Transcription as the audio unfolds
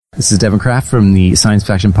This is Devin Kraft from the Science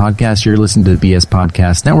Faction Podcast. You're listening to the BS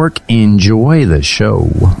Podcast Network. Enjoy the show.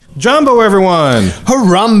 Jumbo, everyone.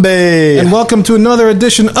 Harambe. And welcome to another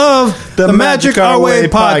edition of the Magic Our Way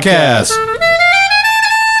Podcast.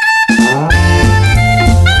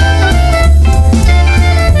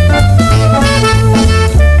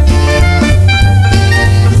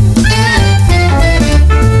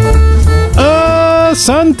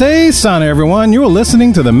 Asante Sana, everyone. You are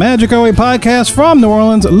listening to the Magic Our Way Podcast from New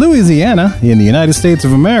Orleans, Louisiana, in the United States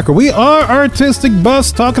of America. We are artistic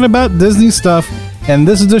buffs talking about Disney stuff, and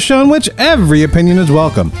this is the show in which every opinion is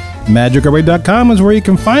welcome. MagicOurWay.com is where you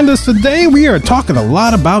can find us. Today, we are talking a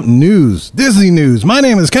lot about news, Disney news. My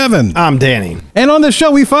name is Kevin. I'm Danny. And on the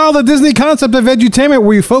show, we follow the Disney concept of edutainment,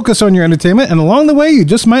 where you focus on your entertainment, and along the way, you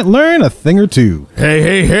just might learn a thing or two.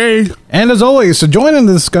 Hey. And as always, to join in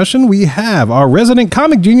the discussion, we have our resident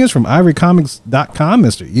comic genius from ivorycomics.com,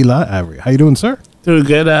 Mr. Eli Ivory. How you doing, sir? Doing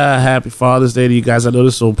good. Happy Father's Day to you guys. I know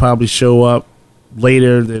this will probably show up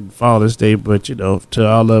later than Father's Day, but you know, to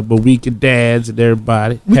all the weekend dads and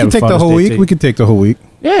everybody, we can take the whole week. We can take the whole week.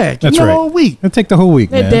 Yeah, that's right. Whole week. We'll take the whole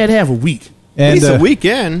week. Let man. Dad have a week. And, at least a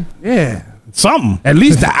weekend. Yeah, something. At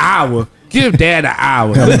least an hour. Give Dad an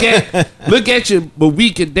hour. Look at your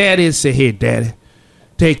weekend daddy and say, "Hey, Daddy,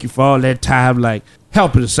 thank you for all that time, like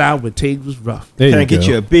helping us out when things was rough. Can I get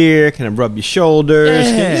you a beer? Can I rub your shoulders?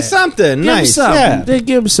 Yeah. Can I get something Give nice? him something. Yeah. Then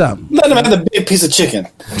give him something. Let him have the big piece of chicken."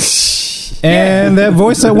 And that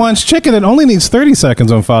voice that wants chicken and only needs 30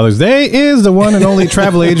 seconds on Father's Day is the one and only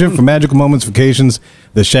travel agent for Magical Moments Vacations,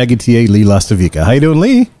 the Shaggy TA, Lee Lastavica. How you doing,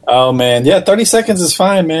 Lee? Oh, man. Yeah, 30 seconds is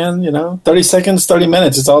fine, man. You know, 30 seconds, 30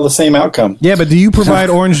 minutes. It's all the same outcome. Yeah, but do you provide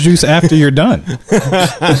orange juice after you're done?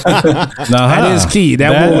 That is key.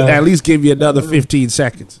 That will at least give you another 15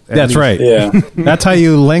 seconds. That's right. Yeah. That's how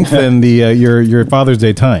you lengthen the your Father's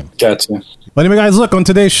Day time. Gotcha. But anyway, guys, look, on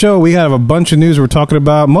today's show, we have a bunch of news we're talking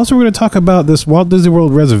about. Mostly we're going to talk about this Walt Disney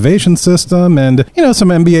World reservation system and, you know, some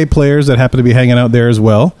NBA players that happen to be hanging out there as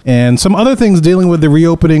well. And some other things dealing with the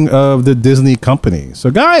reopening of the Disney company.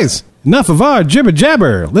 So, guys, enough of our jibber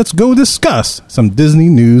jabber. Let's go discuss some Disney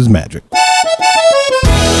news magic.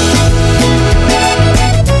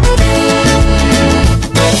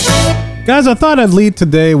 Guys, I thought I'd lead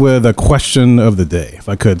today with a question of the day, if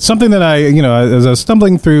I could. Something that as I was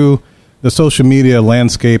stumbling through the social media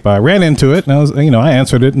landscape, I ran into it, and I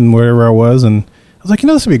answered it and wherever I was, and I was like,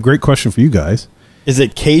 this would be a great question for you guys. Is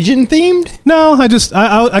it Cajun themed? No, I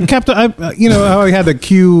kept how I had the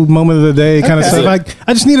cue moment of the day kind of stuff.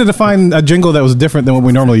 I just needed to find a jingle that was different than what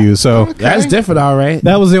we normally use. So that's different, all right.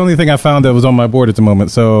 That was the only thing I found that was on my board at the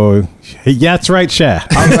moment. So yeah, that's right, Sha.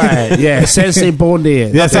 All right, yeah, Sensei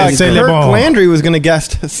Bondin. Yes, Kirk Landry was going to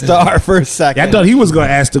guest star for a second. I thought he was going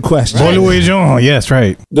to ask the question. Right. Yes,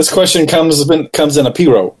 right. This question comes in a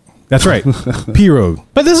P-row. That's right, P-row.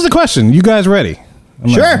 But this is the question. You guys ready?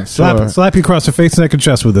 Sure. Slap you across the face, neck, and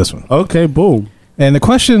chest with this one. Okay, boom. And the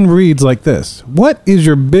question reads like this. What is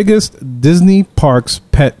your biggest Disney parks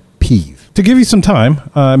pet peeve? To give you some time,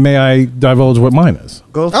 may I divulge what mine is?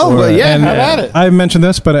 Go for it. Yeah, how about it? I mentioned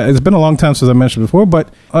this, but it's been a long time since I mentioned it before. But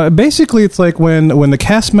basically, it's like when the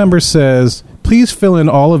cast member says, please fill in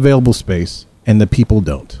all available space, and the people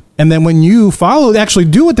don't. And then when you actually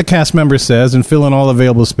do what the cast member says and fill in all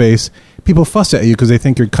available space, people fuss at you because they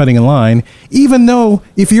think you're cutting in line, even though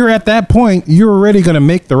if you're at that point, you're already going to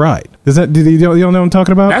make the ride. You know what I'm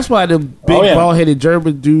talking about? That's why the big bald-headed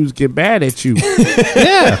German dudes get mad at you.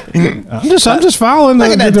 Yeah. I'm just following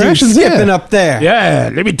the directions. Skipping up there.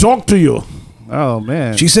 Yeah, let me talk to you. Oh,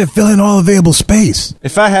 man. She said fill in all available space.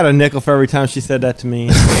 If I had a nickel for every time she said that to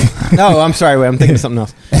me. No, I'm sorry. Wait, I'm thinking of something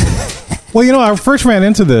else. Well, I first ran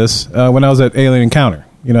into this when I was at Alien Encounter.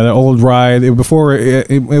 The old ride. It was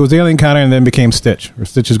Alien Encounter and then became Stitch, or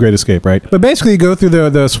Stitch's Great Escape, right? But basically, you go through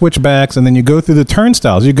the switchbacks and then you go through the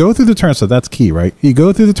turnstiles. That's key, right? You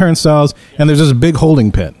go through the turnstiles and there's this big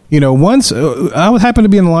holding pen. Once I happened to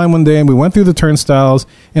be in the line one day and we went through the turnstiles,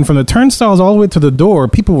 and from the turnstiles all the way to the door,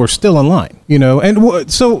 people were still in line.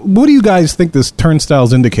 So what do you guys think this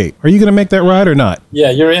turnstiles indicate? Are you going to make that ride or not?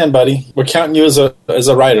 Yeah, you're in, buddy. We're counting you as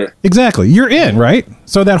a rider. Exactly. You're in, right?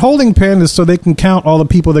 So that holding pen is so they can count all the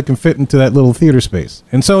people that can fit into that little theater space.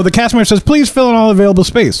 And so the cast member says, please fill in all available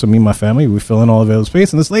space. So me and my family, we fill in all available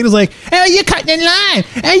space. And this lady's like, hey, you're cutting in line.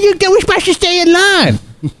 Hey, we're supposed to stay in line.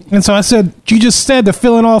 And so I said, you just said to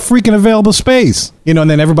fill in all freaking available space. And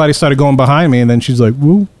then everybody started going behind me. And then she's like,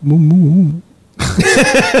 woo, woo, woo, woo.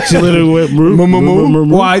 She literally went moo, moo, moo, moo, moo,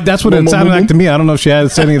 moo. Well, that's what it sounded like to me. I don't know if she had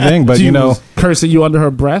said anything, but She you know, was cursing you under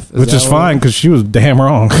her breath, which is fine because she was damn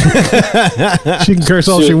wrong. She can curse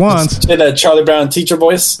all she wants. She had that Charlie Brown teacher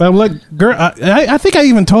voice. But I'm like, girl, I think I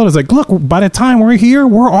even told her, like, look, by the time we're here,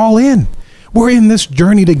 we're all in. We're in this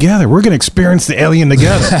journey together. We're going to experience the alien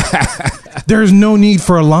together. There's no need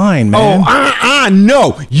for a line, man.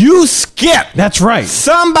 No. You skip. That's right.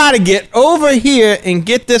 Somebody get over here and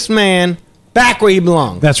get this man back where he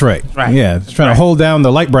belongs. That's right. Right. Yeah, it's trying to hold down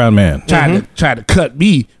the light brown man. Trying to cut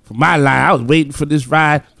me from my line. I was waiting for this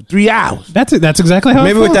ride for 3 hours. That's it. That's exactly how.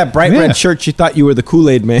 Maybe I with felt. that bright red shirt, you thought you were the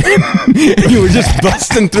Kool-Aid man. You were just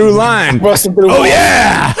busting through line. Busting through. Oh,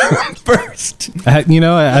 yeah. First. I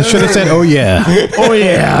should have said, "Oh yeah." Oh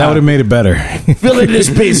yeah, That would have made it better. filling the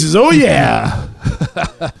spaces. Oh yeah.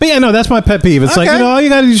 But yeah, no, that's my pet peeve. It's like, Okay. all you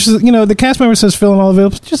got to do, the cast member says fill in all the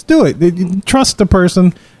envelopes. Just do it. You trust the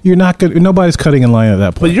person. You're not good. Nobody's cutting in line at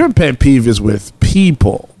that But point. your pet peeve is with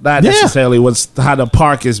people, not Yeah. necessarily how the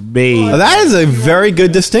park is made. Well, that is a very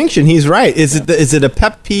good distinction. He's right. Is it a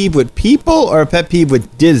pet peeve with people or a pet peeve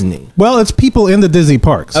with Disney? Well, it's people in the Disney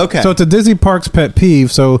parks. Okay. So it's a Disney parks pet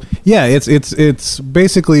peeve. So yeah, it's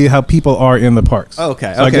basically how people are in the parks.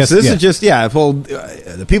 Okay. So I guess, So this yeah. is just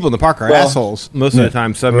the people in the park are Well, assholes most of the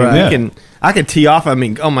time. So I mean, Right. I can tee off. I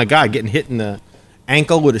mean, oh my god, getting hit in the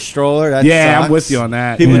ankle with a stroller. That Yeah, I'm sucks. with you on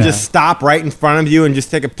that. People Yeah. just stop right in front of you and just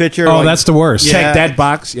take a picture. Oh, like- that's the worst. Yeah. Check that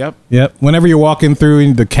box. Yep. Yep. Whenever you're walking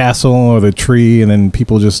through the castle or the tree, and then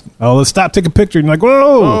people just, let's stop, take a picture. And you're like,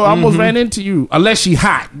 whoa, Oh, I almost ran into you. Unless she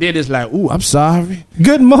hot, then it's like, ooh, I'm sorry.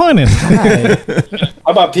 good morning. How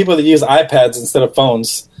about people that use iPads instead of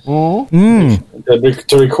phones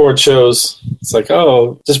to record shows? It's like,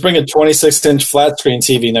 just bring a 26-inch flat screen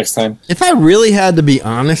TV next time. If I really had to be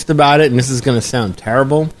honest about it, and this is going to sound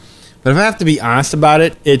terrible, but if I have to be honest about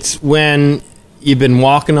it, it's when you've been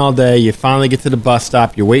walking all day, you finally get to the bus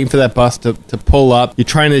stop, you're waiting for that bus to pull up, you're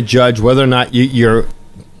trying to judge whether or not you're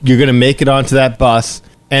going to make it onto that bus,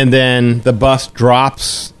 and then the bus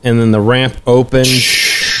drops, and then the ramp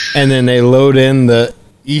opens, and then they load in the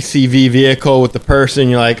ECV vehicle with the person.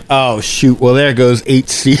 You're like, oh shoot, well there goes 8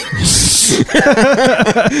 seats.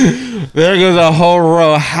 There goes a whole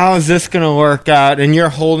row. How is this going to work out? And you're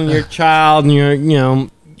holding your child, and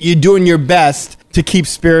you're doing your best to keep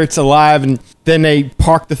spirits alive. And then they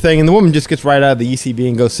park the thing, and the woman just gets right out of the ECV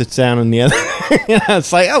and goes sits down on the other.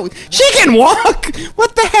 It's like, oh, she can walk.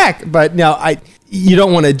 What the heck? But no, you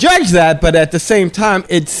don't want to judge that, but at the same time,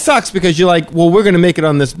 it sucks because you're like, well, we're going to make it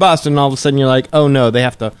on this bus, and all of a sudden you're like, oh no, they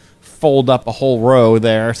have to fold up a whole row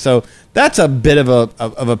there. So that's a bit of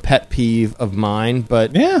a pet peeve of mine.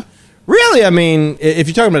 But Yeah. really, I mean, if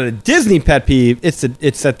you're talking about a Disney pet peeve, it's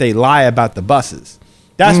that they lie about the buses.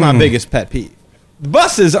 That's my biggest pet peeve. The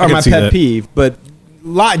buses are can my see pet that. peeve, but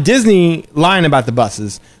Disney lying about the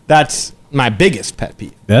buses, that's my biggest pet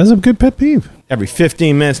peeve. That's a good pet peeve. Every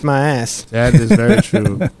 15 minutes, my ass. That is very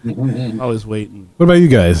true. Always waiting. What about you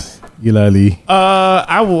guys, Eli Lee?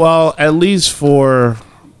 At least for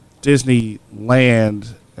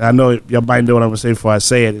Disneyland, I know y'all might know what I'm gonna say before I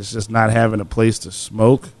say it. It's just not having a place to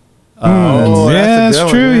smoke. Oh, yeah, that's a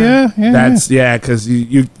that's good true. one, Yeah. That's because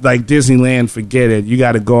you like Disneyland. Forget it. You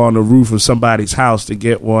got to go on the roof of somebody's house to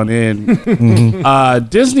get one in.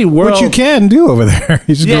 Disney World. What you can do over there.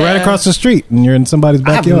 You just go right Yeah. across the street and you're in somebody's I've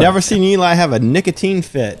backyard. never seen Eli have a nicotine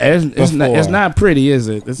fit. It's before. not pretty, is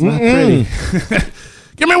it? It's not pretty.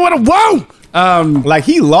 Give me what I want. Like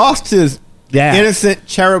he lost his Yeah. innocent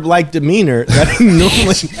cherub-like demeanor that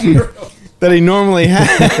he normally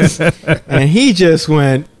has, and he just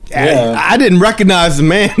went. Yeah. I didn't recognize the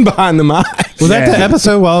man behind the mic. Was that the Yeah.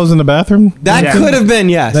 episode while I was in the bathroom? That Yeah. could have been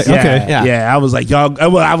yes. That- Yeah, Okay. Yeah. I was like y'all.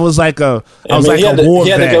 I was like a I mean, he had war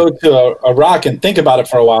to vet. go to a rock and think about it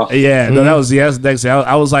for a while. Yeah, no, that's the next thing.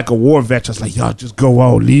 I was like a war vet. I was like, y'all just go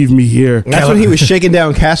on, leave me here. That's when he was shaking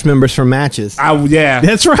down cast members for matches.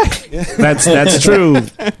 That's right. That's true,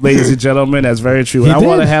 ladies and gentlemen. That's very true. When He I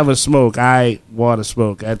want to did. have a smoke, I want to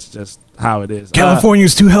smoke. That's just how it is.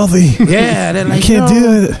 California's too healthy. Yeah, they're like, You can't no.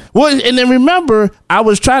 do it. Well, and then remember, I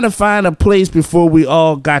was trying to find a place before we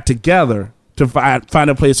all got together to find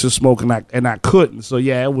a place to smoke, and I couldn't. So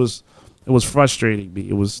yeah, it was frustrating me.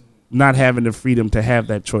 It was not having the freedom to have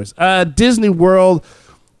that choice. Disney World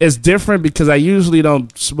is different because I usually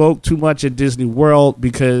don't smoke too much at Disney World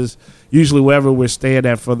because usually wherever we're staying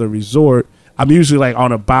at for the resort, I'm usually like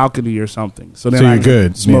on a balcony or something. So then So I you're can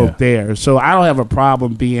good, smoke yeah. there. So I don't have a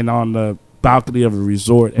problem being on the balcony of a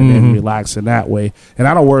resort and then relaxing that way. And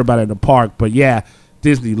I don't worry about it in the park. But yeah,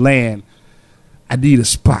 Disneyland, I need a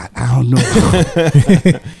spot. I don't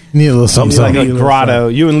know. You need a little something. Like something. a grotto.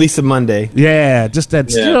 You and Lisa Monday. Yeah, just that,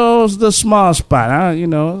 the small spot. A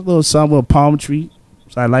little something with a palm tree.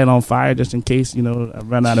 So I light on fire just in case, I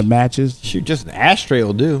run out of matches. Shoot, just an ashtray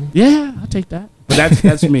will do. Yeah, I'll take that. But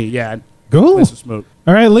that's me. Yeah. Cool. Place to smoke.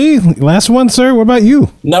 All right, Lee. Last one, sir. What about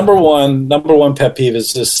you? Number one pet peeve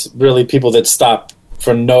is just really people that stop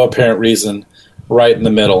for no apparent reason right in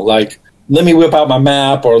the middle. Like, let me whip out my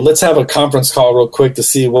map, or let's have a conference call real quick to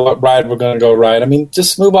see what ride we're going to go ride. I mean,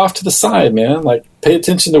 just move off to the side, man. Like, pay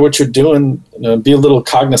attention to what you're doing. Be a little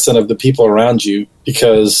cognizant of the people around you,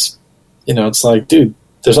 because, it's like, dude,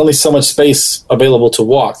 there's only so much space available to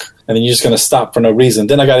walk, and then you're just going to stop for no reason.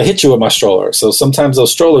 Then I got to hit you with my stroller. So sometimes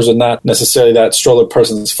those strollers are not necessarily that stroller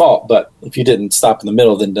person's fault, but if you didn't stop in the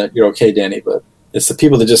middle, then you're okay, Danny. But it's the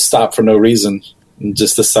people that just stop for no reason and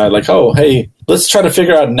just decide like, oh, hey, let's try to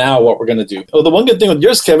figure out now what we're going to do. Oh, the one good thing with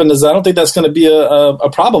yours, Kevin, is I don't think that's going to be a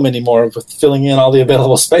problem anymore with filling in all the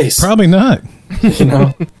available space. Probably not. They're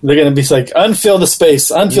going to be like, unfill the space,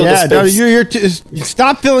 the space. No, you're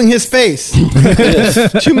stop filling his space.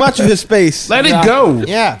 Too much of his space. Let it go.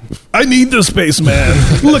 Yeah. I need the space,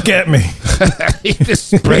 man. Look at me. I need the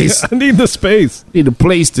space. I need the space. Need a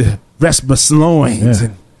place to rest my loins. Yeah.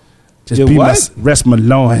 And just rest my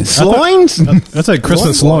loins. Loins? That's like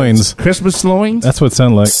Christmas loins. Christmas loins? That's what it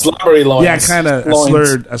sounded like. Slumbery loins. Yeah, kind of.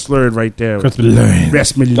 I slurred right there. Christmas loins.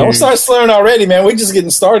 Rest my loins. Don't start slurring already, man. We're just getting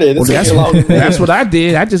started. It's That's what I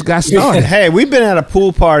did. I just got started. Hey, we've been at a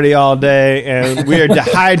pool party all day, and we are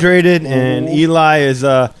dehydrated, and Eli is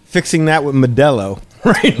fixing that with Modelo.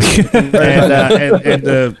 Right.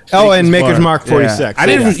 and Maker's Mark 46. Yeah. I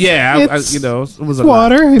didn't. Yeah, it was a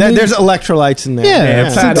water. There's electrolytes in there. Yeah,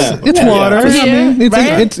 it's water. I mean,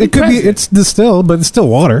 it could be. It's distilled, but it's still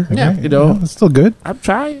water. Yeah, right? It's still good. I'm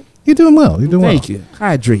trying. You're doing well. Thank you.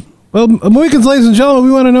 Hydrate. Well, Mohicans, ladies and gentlemen,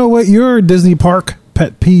 we want to know what your Disney park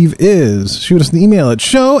pet peeve is. Shoot us an email at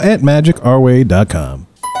show@magicourway.com.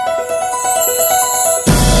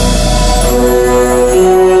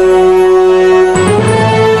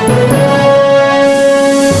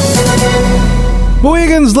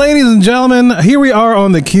 Mohicans, ladies and gentlemen, here we are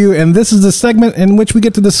on the queue, and this is the segment in which we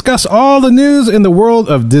get to discuss all the news in the world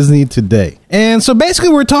of Disney today. And so basically,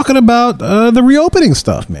 we're talking about the reopening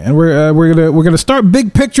stuff, man. We're gonna start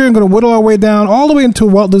big picture and gonna whittle our way down all the way into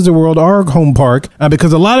Walt Disney World, our home park,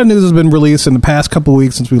 because a lot of news has been released in the past couple of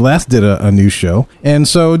weeks since we last did a news show. And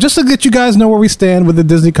so just to let you guys know where we stand with the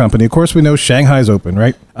Disney company, of course, we know Shanghai's open,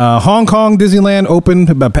 right? Hong Kong Disneyland opened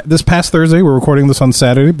this past Thursday. We're recording this on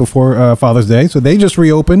Saturday before Father's Day, so they just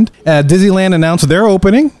reopened. Disneyland announced their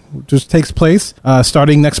opening, which takes place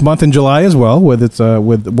starting next month in July as well, with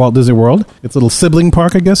Walt Disney World. It's a little sibling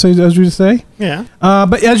park, I guess, as you say. Yeah.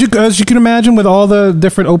 But as you can imagine, with all the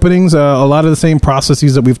different openings, a lot of the same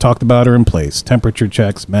processes that we've talked about are in place: temperature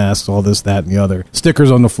checks, masks, all this, that, and the other. Stickers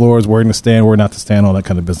on the floors, where to stand, where not to stand, all that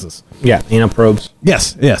kind of business. Yeah, probes.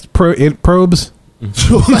 Yes. Probes.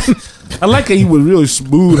 I like how you were really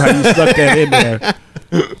smooth how you stuck that in there.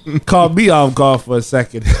 Caught me off guard for a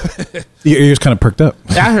second. Your ears kind of perked up.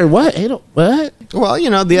 I heard what? What? Well,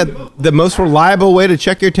 the most reliable way to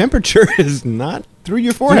check your temperature is not through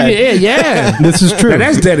your forehead. Yeah. This is true. Now,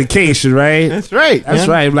 that's dedication, right? That's right. That's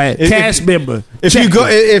right. Like cast member.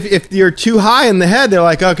 If you're too high in the head, they're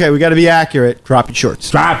like, okay, we got to be accurate. Drop your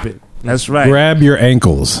shorts. Drop it. That's right. Grab your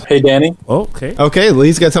ankles. Hey, Danny. Okay,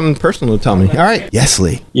 Lee's got something personal to tell me. All right. Yes,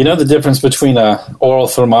 Lee. You know the difference between an oral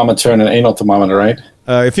thermometer and an anal thermometer, right?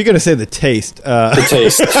 If you're going to say the taste. The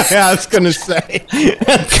taste. Yeah, I was going to say. You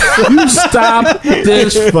stop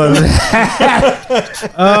this for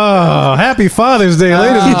that. Oh, happy Father's Day,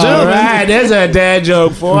 ladies and All gentlemen. right, there's a dad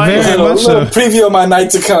joke for you. Very A much little so. preview of my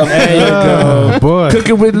night to come. There you go. Oh, boy.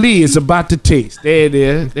 Cooking with Lee is about to taste. There it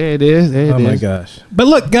is. Oh my gosh! But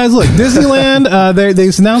look, guys, Disneyland.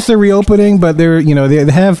 They've announced their reopening, but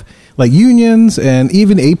they have like unions and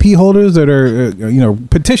even AP holders that are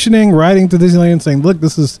petitioning, writing to Disneyland, saying, "Look,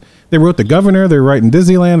 this is." They wrote the governor. They're writing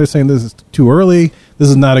Disneyland. They're saying this is too early. This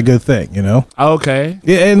is not a good thing. Okay.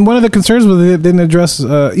 And one of the concerns was they didn't address,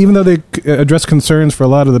 even though they addressed concerns for a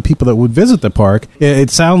lot of the people that would visit the park, it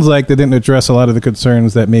sounds like they didn't address a lot of the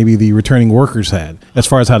concerns that maybe the returning workers had as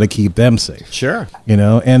far as how to keep them safe. Sure.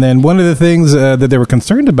 And then one of the things that they were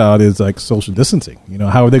concerned about is like social distancing.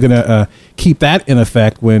 How are they going to keep that in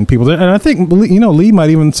effect when people, and I think, Lee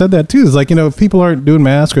might even said that too. It's like, if people aren't doing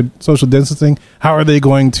masks or social distancing, how are they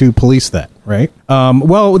going to police that? Right.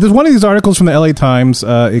 Well, there's one of these articles from the LA Times.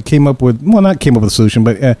 It came up with, not came up with a solution,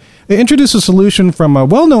 but it introduced a solution from a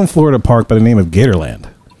well-known Florida park by the name of Gatorland.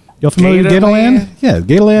 Y'all familiar with Gatorland? Yeah,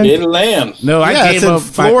 Gatorland. Gatorland. No, I It's came in up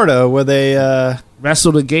Florida where they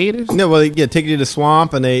Wrestle the gators? No, well, yeah, take you to the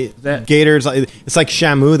swamp, and gators. It's like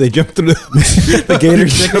Shamu. They jump through the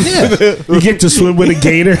gators. You get to swim with a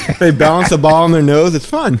gator. They balance the ball on their nose. It's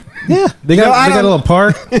fun. Yeah, they got a little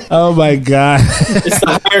park. Oh my god! It's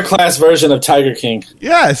the higher class version of Tiger King.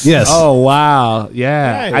 Yes. Oh wow!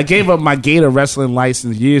 Yeah, Right. I gave up my gator wrestling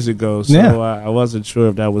license years ago, so Yeah. I wasn't sure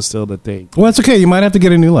if that was still the thing. Well, it's okay. You might have to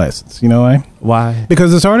get a new license. You know why? Why?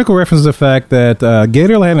 Because this article references the fact that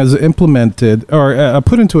Gatorland has implemented or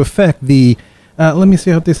put into effect the, let me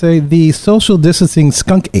see how they say, the social distancing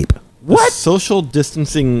skunk ape. What? Social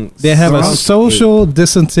distancing. They have a skunk social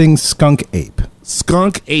distancing skunk ape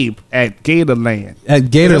Skunk ape at Gatorland. at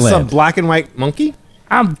ape. Is this a Gatorland. black and white monkey?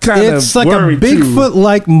 I'm kind of It's like a worried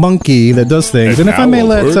Bigfoot-like monkey that does things. And if I may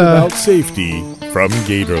let safety from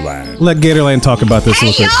Gatorland. Gatorland talk about this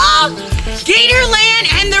real Hey, quick. y'all!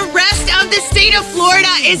 Gatorland and the rest of the state of Florida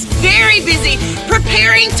is very busy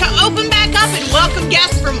preparing to open back up and welcome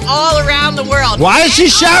guests from all around the world. Why is she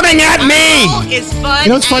And shouting at me? all is fun. You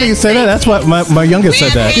know, it's funny you say that. That's what my youngest We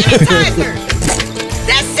said have that. sanitizer.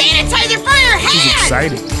 That's sanitizer for your hands.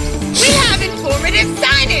 excited. We have informative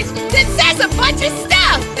signage that says a bunch of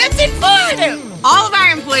stuff that's informative. All of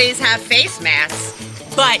our employees have face masks,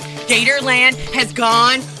 but Gatorland has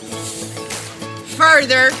gone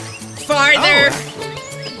farther.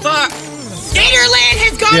 Gatorland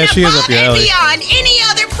has gone Yeah, she is above up your and alley. beyond any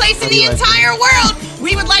other place in the entire world.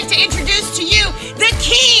 We would like to introduce to you the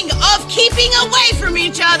king of keeping away from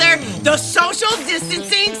each other, the social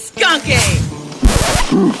distancing skunk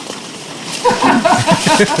ape.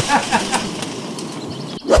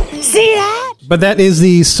 See that? But that is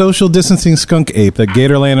the social distancing skunk ape that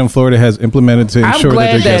Gatorland in Florida has implemented to I'm ensure that glad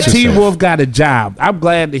their that guests are T safe. Wolf got a job. I'm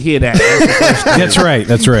glad to hear that. That's right.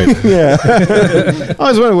 That's right. I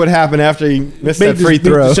always wondered what happened after he missed that free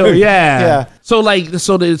throw. So yeah. Yeah. So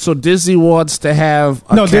so Disney wants to have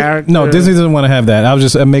a character. No, Disney doesn't want to have that. I was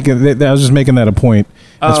just making that a point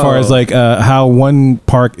as far as like how one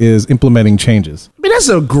park is implementing changes. I mean, that's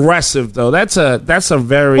aggressive though. That's a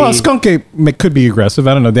very Well, skunk ape could be aggressive.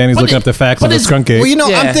 I don't know. Danny's looking up the facts of a skunk ape. Well, you know,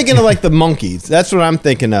 Yeah. I'm thinking of like the monkeys. That's what I'm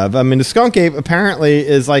thinking of. I mean, the skunk ape apparently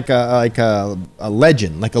is like a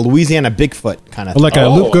legend, like a Louisiana Bigfoot kind of. Like a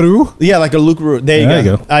loup-garou? Yeah, like a loup-garou. There you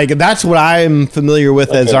go. Like that's what I'm familiar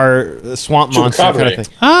with as our swamp monster kind of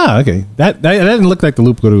thing. Ah, okay. That didn't look like the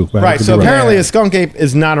loup-garou. but I Right. could So be apparently, a skunk ape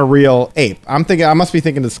is not a real ape. I must be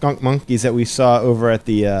thinking of the skunk monkeys that we saw over at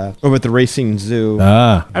the Racine Zoo.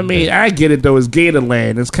 Ah. I mean, I get it though. It's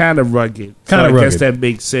Gatorland. It's kind of rugged. Kinda I guess rugged. that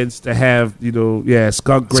makes sense to have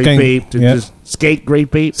skunk grape Skunk, ape to yeah. just skate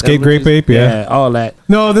grape ape. Skate grape ape, yeah. all that.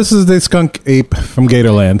 No, this is the skunk ape from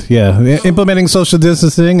Gatorland. Yeah, implementing social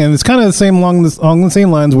distancing, and it's kind of the same along the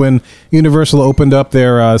same lines when Universal opened up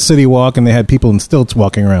their city walk and they had people in stilts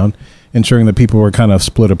walking around, ensuring that people were kind of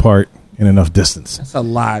split apart in enough distance. That's a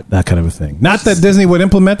lot. That kind of a thing. Not that Disney would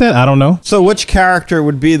implement that. I don't know. So which character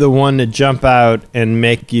would be the one to jump out and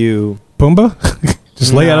make you? Pumbaa?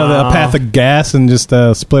 Just lay out of the path of gas and just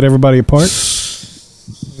split everybody apart?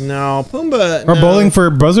 No, Pumbaa. Or no. bowling for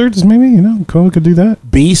buzzards, maybe? You know, Koa could do that.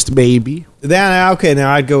 Beast baby. Then okay,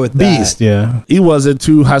 now I'd go with that. Beast, yeah. He wasn't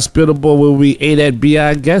too hospitable when we ate at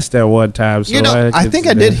Beyond Guest that one time. So You know, I could think see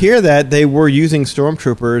I did that. hear that they were using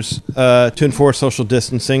stormtroopers to enforce social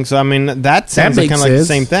distancing. So I mean, that sounds like makes kind of like the sense.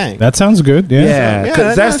 same thing. That sounds good, yeah. Yeah, Yeah,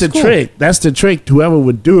 'cause that's the cool. trick. That's the trick. Whoever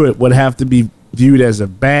would do it would have to be viewed as a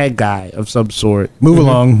bad guy of some sort. Move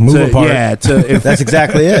along, move To- apart. Yeah, if, That's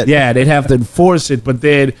exactly it. yeah, they'd have to enforce it, but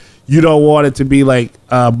then you don't want it to be like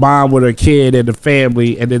a mom with her kid and the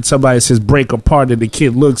family, and then somebody says break apart, and the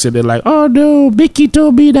kid looks and they're like, "Oh no, Mickey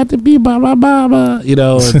told me not to be by my mama," you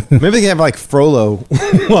know. and- Maybe they can have like Frollo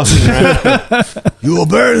walking around. You will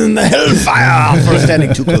burn in the hellfire for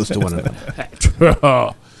standing too close to one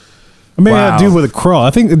another. I mean, Wow. do with a crawl.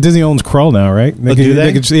 I think Disney owns Crawl now, right? They do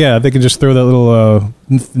they? they could just throw that little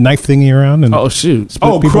knife thingy around and oh shoot!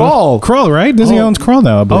 split Oh, people Crawl! up. Crawl, right? Disney Oh. owns Crawl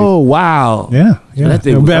now, I believe. Oh wow! Yeah, yeah. that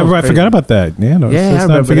thing was- that was I crazy. forgot about that. Yeah, no, Yeah, I let's not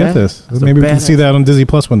remember forget that. this. That's a Maybe we can badass- see that on Disney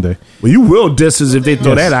Plus one day. Well, you will diss us if they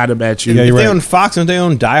throw Yes. that item at you. Yeah, If you're they right. own Fox, don't they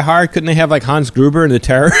own Die Hard? Couldn't they have like Hans Gruber and the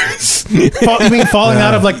terrorists? You mean falling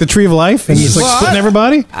out of like the tree of life and just like What? splitting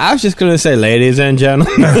everybody? I was just going to say, ladies and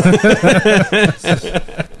gentlemen.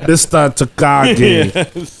 Mr.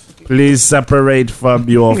 Takagi, please separate from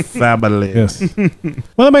your family. Yes.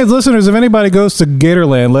 Well, anyways, listeners, if anybody goes to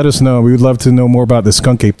Gatorland, let us know. We would love to know more about the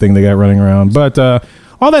skunk ape thing they got running around. But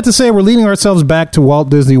all that to say, we're leading ourselves back to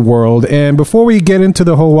Walt Disney World. And before we get into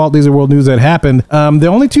the whole Walt Disney World news that happened, the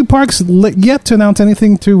only two parks yet to announce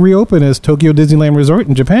anything to reopen is Tokyo Disneyland Resort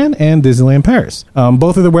in Japan and Disneyland Paris.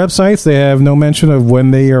 Both of the websites, they have no mention of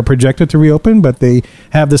when they are projected to reopen, but they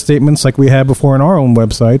have the statements like we had before in our own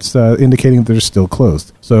websites indicating that they're still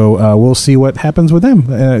closed. So we'll see what happens with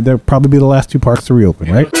them. They'll probably be the last two parks to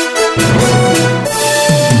reopen, right?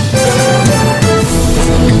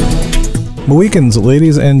 Mohicans,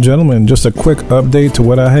 ladies and gentlemen, just a quick update to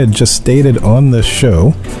what I had just stated on this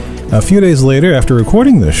show. A few days later, after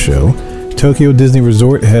recording this show, Tokyo Disney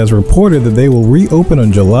Resort has reported that they will reopen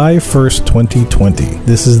on July 1st, 2020.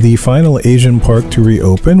 This is the final Asian park to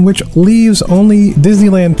reopen, which leaves only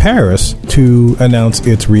Disneyland Paris to announce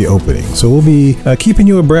its reopening. So we'll be keeping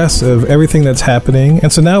you abreast of everything that's happening.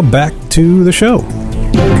 And so now back to the show.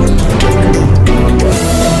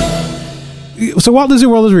 So Walt Disney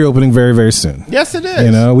World is reopening very, very soon. Yes, it is.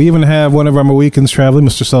 You know, we even have one of our Mohicans traveling,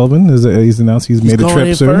 Mr. Sullivan. He's announced he's made a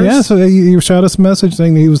trip soon. First? Yeah, so he shot us a message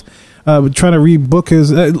saying he was trying to rebook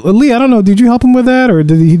his. Lee, I don't know. Did you help him with that, or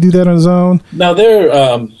did he do that on his own? No, they're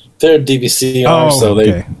DVC owners, so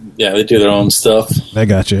okay. They do their own stuff. I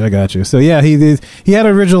got you. So yeah, he had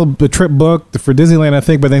an original trip booked for Disneyland, I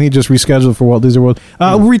think, but then he just rescheduled for Walt Disney World.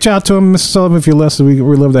 We'll reach out to him, Mr. Sullivan, if you're listening.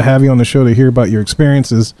 We'd love to have you on the show to hear about your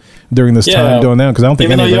experiences during this time doing that. Because I don't think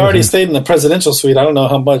even though you already stayed in the presidential suite, I don't know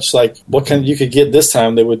how much you could get this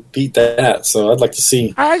time that would beat that. So I'd like to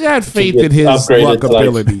see. I got faith in his luck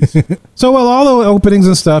abilities. So all the openings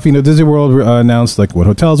and stuff, Disney World announced like what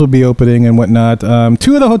hotels would be opening and whatnot.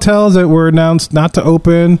 Two of the hotels that were announced not to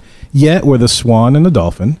open yet were the Swan and the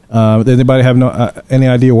Dolphin. Does anybody have any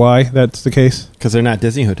idea why that's the case? Because they're not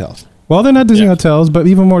Disney hotels. Well, they're not Disney hotels, but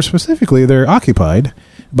even more specifically, they're occupied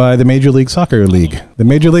by the Major League Soccer League. The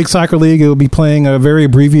Major League Soccer League will be playing a very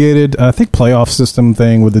abbreviated, I think, playoff system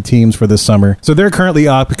thing with the teams for this summer. So they're currently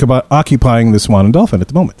occupying the Swan and Dolphin at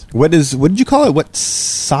the moment. What did you call it? What,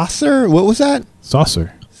 saucer? What was that?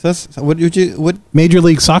 Saucer. What? Major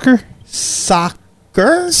League Soccer? Soccer.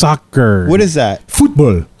 What is that?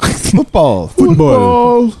 Football.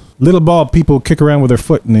 Football. Little ball people kick around with their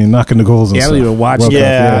foot and they knock into goals and I stuff. don't even watch World Cup,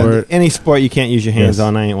 Yeah, any sport you can't use your hands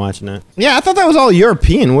on, I ain't watching that. Yeah, I thought that was all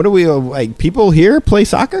European. What do we, people here play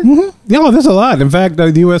soccer? Mm-hmm. Yeah, well, there's a lot. In fact,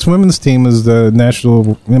 the U.S. women's team is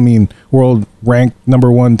the world ranked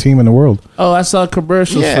 #1 team in the world. Oh, I saw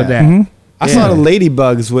commercials for that. Mm-hmm. I saw the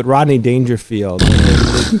Ladybugs with Rodney Dangerfield.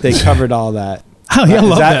 They covered all that. Oh,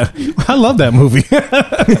 yeah, I love that movie.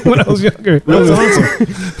 When I was younger, that was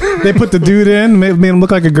awesome. They put the dude in, made him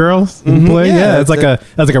look like a girl and play. Yeah, it's like a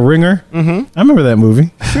ringer. Mm-hmm. I remember that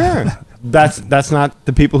movie. Sure. That's not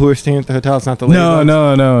the people who are staying at the hotel. It's not the Ladybugs.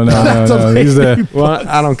 No. Well,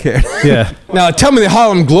 I don't care. Yeah. Now tell me the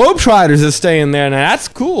Harlem Globetrotters is staying there. Now that's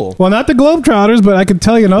cool. Well, not the Globetrotters, but I could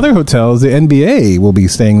tell you in other hotels, the NBA will be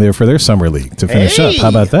staying there for their summer league to finish up. How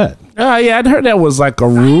about that? Yeah, I'd heard that was like a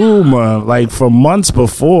rumor, for months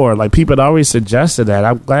before. Like people had always suggested that.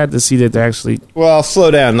 I'm glad to see that they actually. Well, slow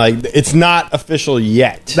down. It's not official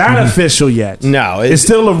yet. Not official yet. No, it's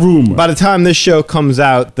still a rumor. By the time this show comes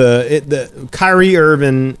out, the Kyrie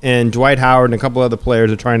Irving and Dwight Howard and a couple other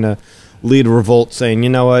players are trying to lead a revolt, saying, you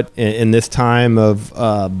know what, in this time of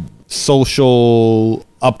social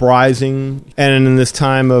uprising and in this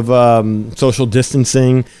time of social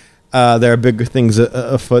distancing, there are bigger things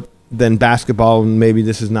afoot than basketball, and maybe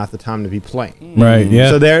this is not the time to be playing. Right, yeah.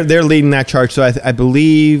 So they're leading that charge. So I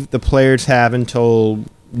believe the players have until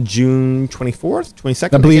June 24th,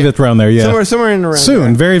 22nd? I believe it's around there, yeah. Somewhere in around soon,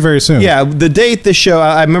 there. very, very soon. Yeah, the date this show,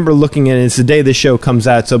 I remember looking at it, it's the day this show comes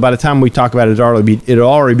out, so by the time we talk about it, it'll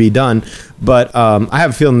already be done. But I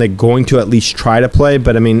have a feeling they're going to at least try to play,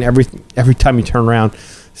 but I mean, every time you turn around,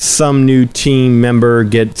 some new team member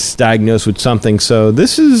gets diagnosed with something. So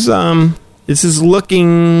this is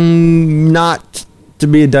looking not to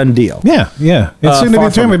be a done deal. Yeah. It's soon to be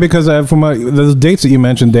determined because from those dates that you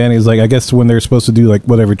mentioned, Danny, is I guess when they're supposed to do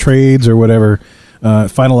whatever trades or whatever,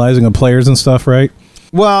 finalizing of players and stuff, right?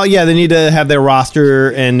 Well, yeah, they need to have their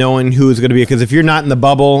roster and knowing who is going to be, because if you're not in the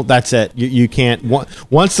bubble, that's it. You can't.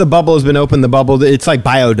 Once the bubble has been opened, it's like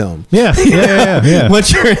Biodome. Yeah.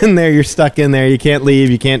 Once you're in there, you're stuck in there. You can't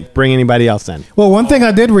leave. You can't bring anybody else in. Well, one thing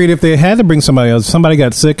I did read, if they had to bring somebody else, somebody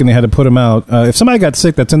got sick and they had to put them out. If somebody got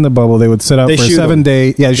sick that's in the bubble, they would sit out for a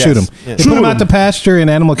 7-day. Yeah, shoot them. Yes. They put them out to pasture in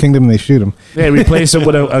Animal Kingdom and they shoot them. Yeah, replace them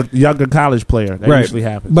with a younger college player. That usually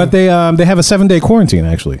happens. But they have a 7-day quarantine,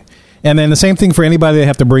 actually. And then the same thing for anybody they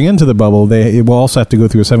have to bring into the bubble. They will also have to go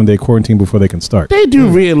through a 7-day quarantine before they can start. They do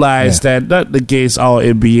realize that, not against all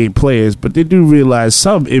NBA players, but they do realize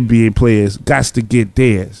some NBA players got to get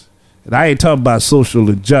theirs. And I ain't talking about social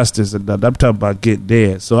injustice and nothing. I'm talking about getting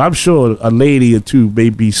there. So I'm sure a lady or two may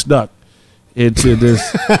be stuck into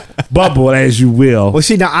this bubble, as you will. Well,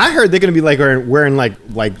 see, now I heard they're going to be like wearing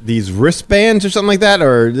like these wristbands or something like that,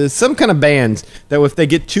 or there's some kind of bands that if they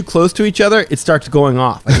get too close to each other, it starts going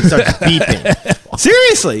off. Like it starts beeping.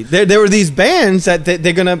 Seriously, there were these bands that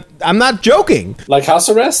they're going to, I'm not joking. Like house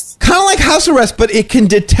arrest? Kind of like house arrest, but it can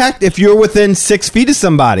detect if you're within 6 feet of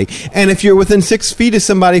somebody. And if you're within 6 feet of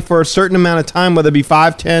somebody for a certain amount of time, whether it be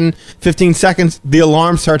 5, 10, 15 seconds, the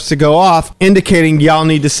alarm starts to go off, indicating y'all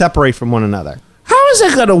need to separate from one another. How is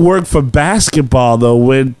that going to work for basketball, though,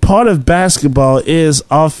 when part of basketball is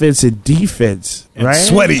offense and defense, right?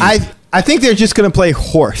 Sweaty. I think they're just going to play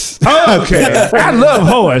horse. Oh, okay. I love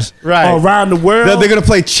horse. Right. Around the world. They're going to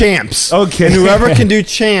play champs. Okay. And whoever can do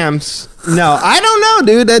champs. No, I don't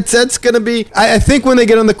know, dude. That's going to be. I think when they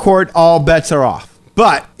get on the court, all bets are off.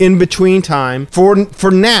 But in between time, for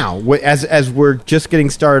now, as we're just getting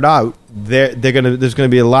started out, there's going to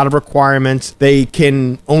be a lot of requirements. They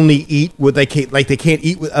can only eat they can't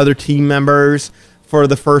eat with other team members for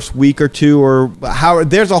the first week or two, or how.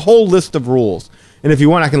 There's a whole list of rules. And if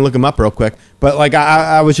you want, I can look them up real quick. But like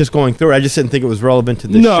I was just going through it. I just didn't think it was relevant to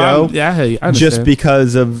the show. I understand. Just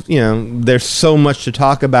because of, there's so much to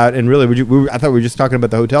talk about. And really, I thought we were just talking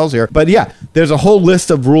about the hotels here. But yeah, there's a whole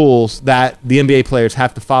list of rules that the NBA players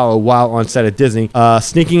have to follow while on set at Disney.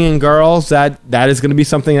 Sneaking in girls, that is going to be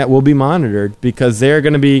something that will be monitored, because they're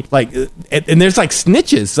going to be like, and there's like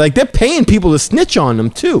snitches. Like they're paying people to snitch on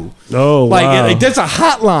them too. Oh, wow. Like there's a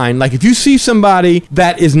hotline. Like if you see somebody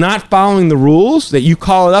that is not following the rules, that you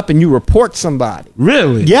call it up and you report somebody.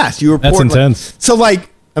 Really? Yes, you report. That's intense. So like,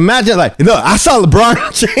 imagine like, I saw LeBron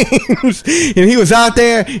James and he was out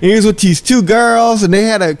there and he was with these two girls and they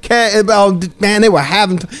had a cat. Man, they were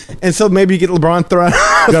having, and so maybe you get LeBron thrown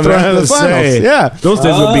out of the finals. Yeah, those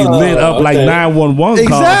things would be lit up like 911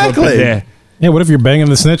 calls. Exactly. Yeah, what if you're banging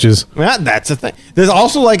the snitches? Yeah, that's a thing. There's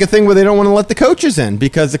also like a thing where they don't want to let the coaches in,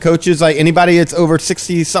 because the coaches, like anybody that's over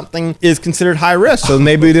 60 something is considered high risk. So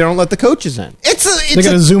maybe they don't let the coaches in. They're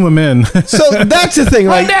going to zoom them in. So that's the thing.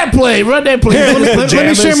 Like, Run that play. Here, let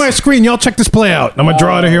me share my screen. Y'all check this play out. I'm going to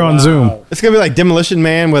draw it here on Zoom. it's going to be like Demolition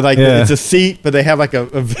Man, with like, it's a seat, but they have like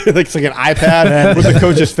it's like an iPad with the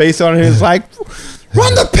coach's face on it. And it's like,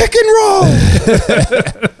 run the pick and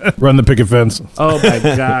roll. Run the picket fence. Oh, my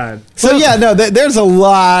God. So, yeah, no, there's a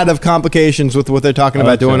lot of complications with what they're talking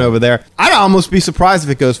about doing over there. I'd almost be surprised if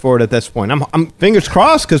it goes forward at this point. I'm fingers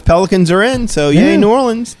crossed, because Pelicans are in, so yay, New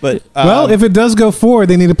Orleans. But well, if it does go forward,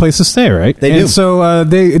 they need a place to stay, right? They do. So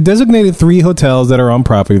they designated 3 hotels that are on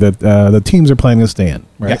property that the teams are planning to stay in,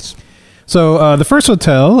 right? Yes. So the first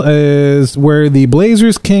hotel is where the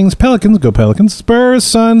Blazers, Kings, Pelicans, go Pelicans, Spurs,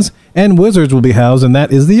 Suns, and Wizards will be housed, and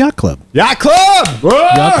that is the Yacht Club. Yacht Club!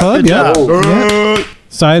 Yacht Club, yeah.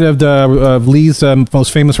 Side of Lee's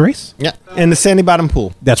most famous race. Yeah, and the Sandy Bottom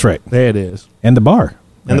Pool. That's right. There it is. And the bar.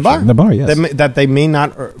 And the bar. The bar, yes. That they may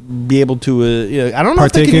not be able to, I don't know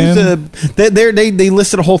Partake if they can use they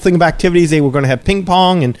listed a whole thing of activities. They were going to have ping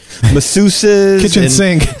pong and masseuses. Kitchen and,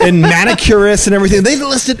 sink. And manicurists and everything. They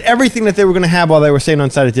listed everything that they were going to have while they were staying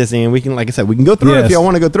on site at Disney. And we can, like I said, we can go through it if y'all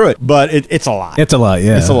want to go through it. But it's a lot. It's a lot,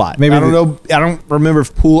 yeah. It's a lot. Maybe I don't know. I don't remember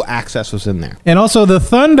if pool access was in there. And also the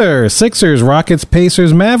Thunder, Sixers, Rockets,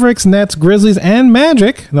 Pacers, Mavericks, Nets, Grizzlies, and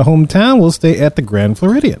Magic, the hometown, will stay at the Grand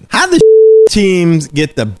Floridian. How the teams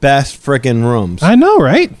get the best freaking rooms? I know,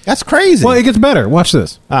 right? That's crazy. Well, it gets better. Watch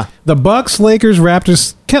this. The Bucks, Lakers,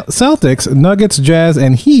 Raptors, Celtics, Nuggets, Jazz,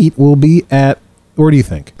 and Heat will be at, where do you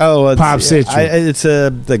think? Oh, Pop City. It's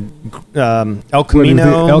the El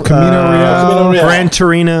Camino. El Camino Real. Gran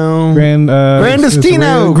Torino.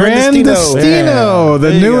 Grandestino. Grandestino.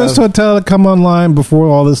 The newest hotel to come online before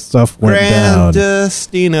all this stuff went down.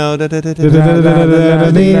 Grandestino.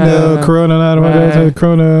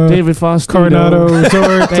 Corona. David Foster. Coronado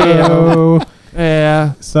Resort.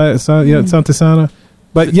 Yeah. Santa Sana.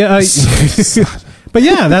 But yeah, but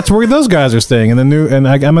yeah, that's where those guys are staying. And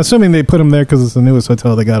I'm assuming they put them there because it's the newest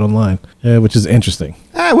hotel they got online, which is interesting.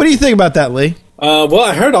 What do you think about that, Lee? Well,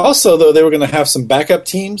 I heard also, though, they were going to have some backup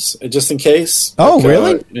teams just in case. Oh,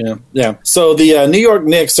 really? Yeah. So the New York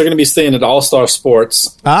Knicks are going to be staying at All-Star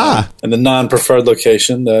Sports in the non-preferred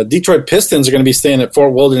location. The Detroit Pistons are going to be staying at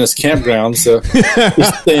Fort Wilderness Campground. So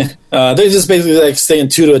they're just basically like staying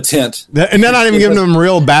 2 to a tent. And they're not even giving them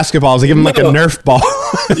real basketballs. They give them like a Nerf ball.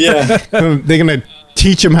 Yeah. They're going to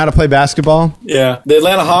teach them how to play basketball? Yeah. The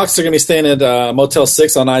Atlanta Hawks are going to be staying at Motel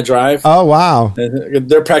 6 on iDrive. Oh, wow.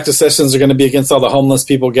 Their practice sessions are going to be against all the homeless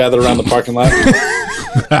people gathered around the parking lot.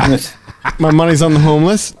 My money's on the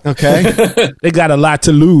homeless. Okay. They got a lot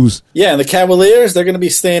to lose. Yeah, and the Cavaliers, they're going to be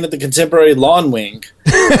staying at the Contemporary Lawn Wing.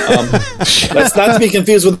 That's not to be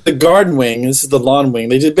confused with the Garden Wing. This is the Lawn Wing.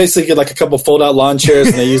 They just basically get like a couple fold-out lawn chairs,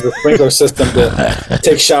 and they use the sprinkler system to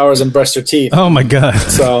take showers and brush their teeth. Oh my god!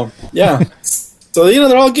 So yeah, so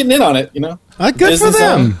they're all getting in on it. Good Disney's for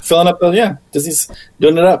them. Filling up Disney's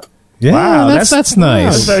doing it up. Yeah, Wow, that's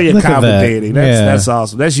nice. That's very Look at that. accommodating. That's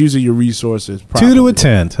awesome. That's using your resources. 2 to a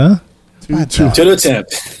tent, huh? 2 to a tent.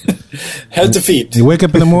 Head to feet. You wake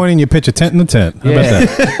up in the morning, you pitch a tent in the tent. How about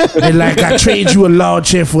that? And like, I trade you a lawn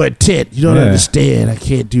chair for a tent. You don't understand. I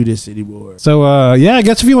can't do this anymore. So, I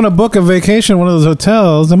guess if you want to book a vacation at one of those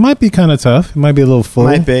hotels, it might be kind of tough. It might be a little full.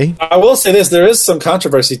 Might be. I will say this: there is some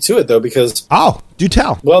controversy to it, though, because Do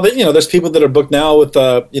tell. well, there's people that are booked now with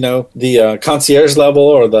the concierge level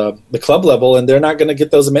or the club level, and they're not going to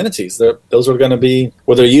get those amenities. Those are going to be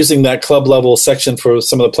where they're using that club level section for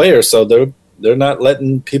some of the players, so they're not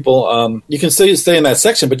letting people. You can still stay in that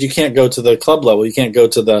section, but you can't go to the club level. You can't go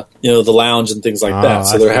to the the lounge and things like that.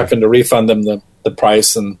 So they're having to refund them the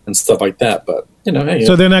price and stuff like that. But hey,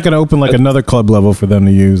 So they're not going to open like another club level for them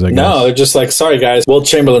to use, I guess. no, they're just like, sorry guys, Will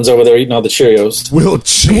Chamberlain's over there eating all the Cheerios. Will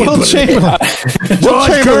Chamberlain.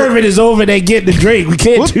 George Gervin is over there getting the drink. We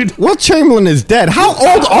can't do that. Will Chamberlain is dead. How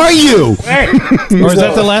old are you? Or is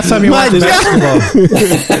that the last time you watched basketball?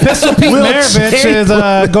 Pistol Pete Maravich is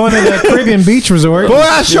going to the Caribbean Beach Resort. Boy,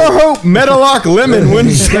 I sure hope Meadowlark Lemon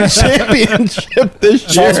wins the championship this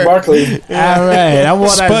year. Charles Barkley. All right. I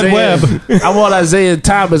want Spud I want Isaiah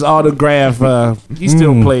Thomas autograph. He's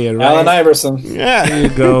still playing, right? Allen Iverson. Yeah. There you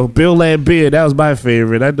go. Bill Laimbeer. That was my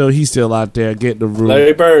favorite. I know he's still out there getting the room.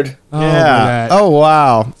 Larry Bird. Oh, my Yeah. God. Oh,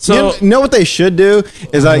 wow. So- You know what they should do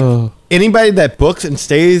is like anybody that books and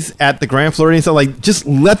stays at the Grand Floridian, so like just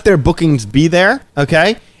let their bookings be there,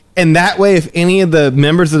 okay? And that way, if any of the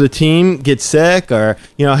members of the team get sick or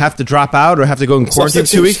have to drop out or have to go in quarantine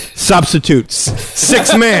 2 weeks, substitutes,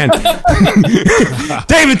 6-man.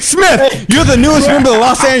 David Smith, you're the newest member of the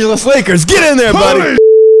Los Angeles Lakers. Get in there, buddy.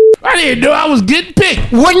 I didn't know I was getting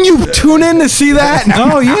picked. Wouldn't you tune in to see that?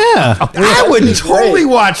 Oh, yeah. I would totally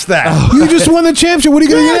watch that. You just won the championship. What are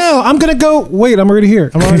you going to do now? I'm going to go. Wait, I'm already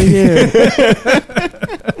here. I'm already here.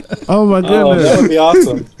 Oh, my Oh, goodness. that would be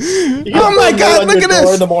awesome. Oh my God, look at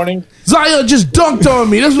this. In the morning. Zion just dunked on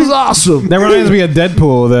me. This was awesome. That reminds me of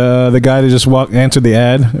Deadpool, the guy that just answered the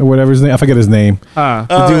ad or whatever his name. I forget his name.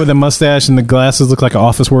 The dude with the mustache and the glasses looked like an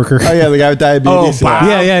office worker. Oh, yeah, the guy with diabetes. Oh, Bob.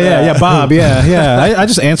 Yeah, Bob. Yeah. I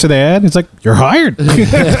just answered the ad. It's like, you're hired.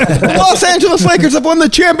 Los Angeles Lakers have won the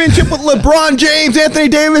championship with LeBron James, Anthony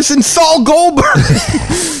Davis, and Saul Goldberg.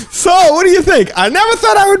 So, what do you think? I never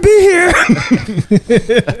thought I would be here.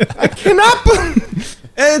 I cannot.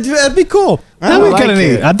 That'd be cool. That would kind of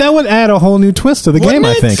neat. That would add a whole new twist to the Wouldn't game,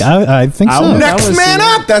 I it? think. I think so. would- Next would man see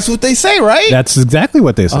up. That's what they say, right? That's exactly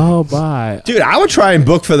what they said. Oh, bye. Dude, I would try and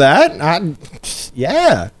book for that.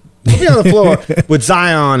 Yeah. Put me on the floor with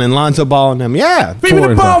Zion and Lonzo Ball and them. Yeah. Feed me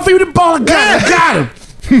the ball. I got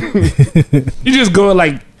him. You just go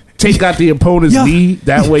like take out the opponent's Yo. knee.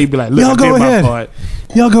 That way, you be like, look, Y'all I go did my ahead. part.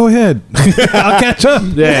 Y'all go ahead. I'll catch up.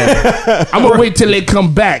 Yeah. I'm going to wait till they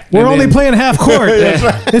come back. We're and only then- playing half court.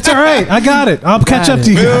 It's all right. I got it. I'll catch up to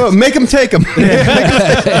you guys. Make them take them.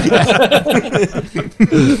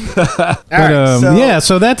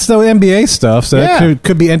 So that's the NBA stuff. So Yeah. that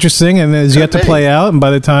could be interesting and is yet to be. play out. And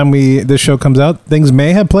by the time this show comes out, things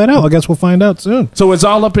may have played out. I guess we'll find out soon. So it's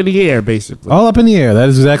all up in the air, basically. All up in the air. That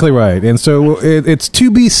is exactly right. And so it's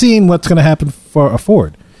to be seen what's going to happen for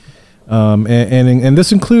Ford. And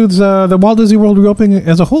this includes the Walt Disney World reopening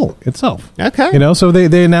as a whole itself. Okay. So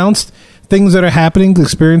they announced things that are happening,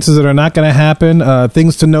 experiences that are not going to happen,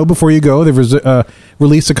 things to know before you go. They've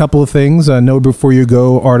released a couple of things, know before you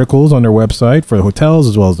go articles on their website for the hotels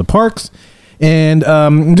as well as the parks. And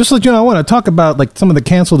just to let you know, I want to talk about like some of the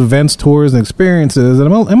canceled events, tours, and experiences.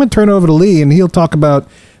 And I'm going to turn it over to Lee, and he'll talk about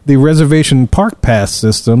the reservation park pass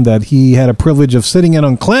system that he had a privilege of sitting in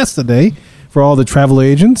on class today for all the travel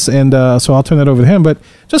agents. And so I'll turn that over to him. But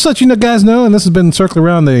just to let you guys know, and this has been circling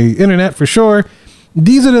around the internet for sure,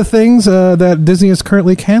 these are the things that Disney is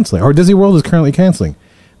currently canceling, or Disney World is currently canceling.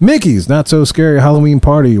 Mickey's Not So Scary Halloween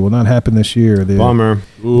Party will not happen this year. Bummer.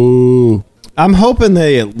 Ooh. I'm hoping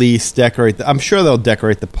they at least decorate. I'm sure they'll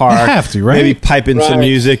decorate the park. They have to, right? Maybe pipe in some Right.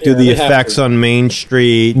 music, do Yeah, the they have effects to. on Main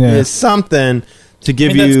Street. Yeah. It's something to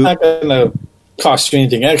give That's you. not going to cost you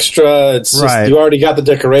anything extra. It's just, Right. you already got the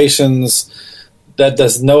decorations. That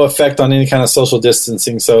does no effect on any kind of social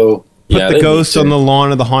distancing. So Put the ghost on the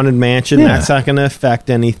lawn of the Haunted Mansion. Yeah. That's not going to affect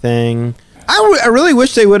anything. I really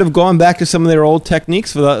wish they would have gone back to some of their old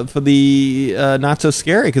techniques for the not so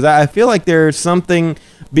scary, because I feel like there's something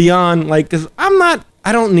beyond, like, because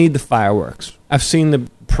I don't need the fireworks. I've seen the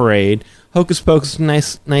parade. Hocus Pocus,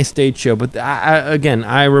 nice stage show, but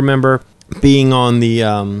I remember being on the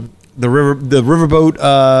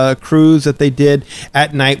riverboat cruise that they did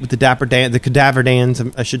at night with the Cadaver Dans,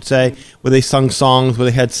 I should say, where they sung songs, where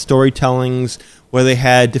they had storytellings, where they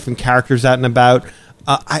had different characters out and about.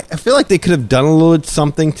 I feel like they could have done a little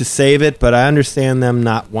something to save it, but I understand them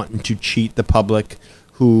not wanting to cheat the public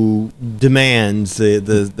who demands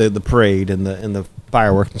the parade and the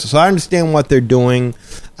fireworks. So I understand what they're doing.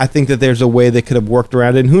 I think that there's a way they could have worked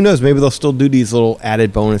around it. And who knows, maybe they'll still do these little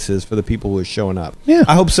added bonuses for the people who are showing up. Yeah.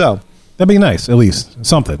 I hope so. That'd be nice, at least.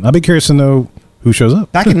 Something. I'll be curious to know who shows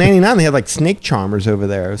up. Back in 99, they had like snake charmers over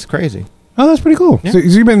there. It was crazy. Oh, that's pretty cool. Yeah. So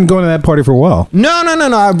you've been going to that party for a while. No.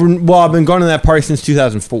 I've been going to that party since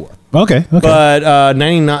 2004. Okay. But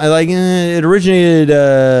 99, like it originated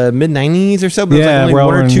mid 90s or so. But Yeah, it was like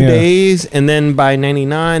only 1 or 2 yeah. days, and then by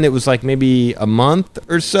 99, it was like maybe a month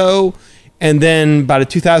or so. And then by the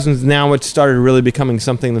 2000s, now it started really becoming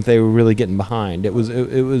something that they were really getting behind. It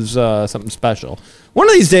was something special. One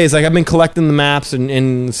of these days, like, I've been collecting the maps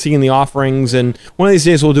and seeing the offerings, and one of these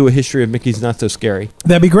days we'll do a history of Mickey's Not So Scary.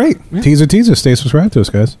 That'd be great. Yeah. Teaser. Stay subscribed to us,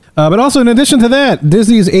 guys. But also, in addition to that,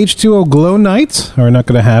 Disney's H2O Glow Nights are not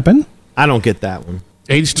going to happen. I don't get that one.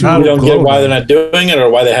 H2O. You don't get why they're not doing it or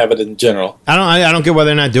why they have it in general. I don't get why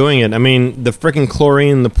they're not doing it. I mean, the freaking chlorine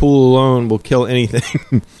in the pool alone will kill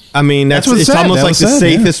anything. I mean, it's almost like the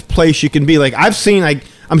safest place you can be. Like, I've seen, like,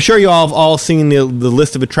 I'm sure you all have all seen the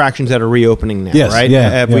list of attractions that are reopening now, yes, right?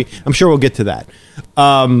 Yeah, I'm sure we'll get to that.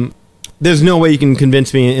 There's no way you can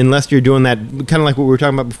convince me unless you're doing that, kind of like what we were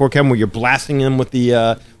talking about before, Kevin, where you're blasting them with the,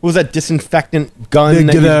 what was that disinfectant gun?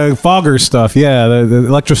 The fogger stuff, yeah, the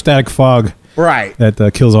electrostatic fog. Right.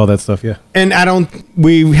 That kills all that stuff, yeah. And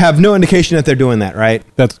we have no indication that they're doing that, right?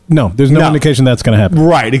 There's no indication that's going to happen.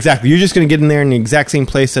 Right, exactly. You're just going to get in there in the exact same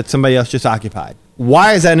place that somebody else just occupied.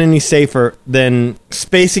 Why is that any safer than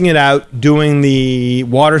spacing it out, doing the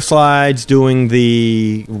water slides, doing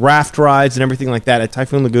the raft rides and everything like that at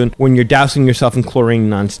Typhoon Lagoon when you're dousing yourself in chlorine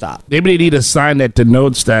nonstop? Maybe they need a sign that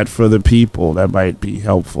denotes that for the people. That might be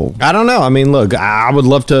helpful. I don't know. I mean, look, I would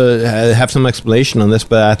love to have some explanation on this,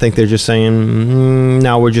 but I think they're just saying,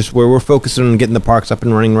 no, we're focusing on getting the parks up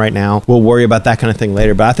and running right now. We'll worry about that kind of thing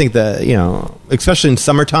later. But I think that, especially in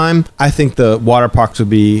summertime, I think the water parks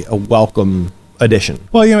would be a welcome addition.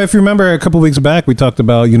 Well, if you remember a couple of weeks back, we talked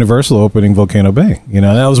about Universal opening Volcano Bay.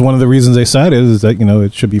 That was one of the reasons they cited is that,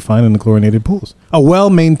 it should be fine in the chlorinated pools. A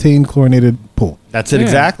well-maintained chlorinated pool. That's it,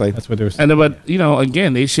 exactly. That's what they were saying. But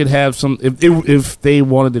again, they should have some, if they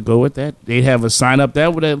wanted to go with that, they'd have a sign up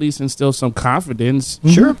that would at least instill some confidence.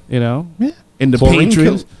 Sure. In the Chlorine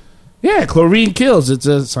patrons. kills. Yeah, chlorine kills. It's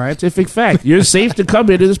a scientific fact. You're safe to come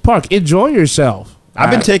into this park. Enjoy yourself. I've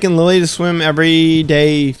been taking Lily to swim every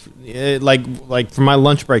day, like for my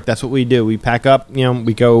lunch break. That's what we do. We pack up,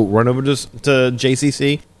 we go run over to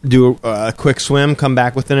JCC, do a quick swim, come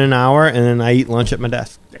back within an hour, and then I eat lunch at my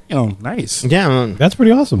desk. Oh, nice. Yeah. That's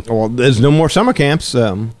pretty awesome. Well, there's no more summer camps.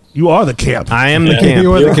 You are the camp. I am the camp.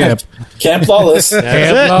 You are the camp. Camp Lawless.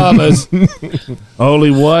 Camp Lawless.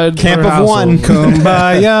 Only one Camp per of household. one.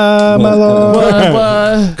 Kumbaya, my lord.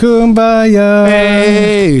 What? Kumbaya.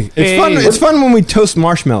 Hey. It's fun when we toast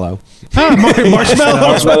marshmallow.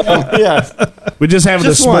 Marshmallow. Yes. We're just having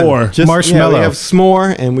Just a s'more. one. Just, Marshmallow. Yeah, we have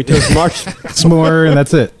s'more and we toast marshmallow. S'more, and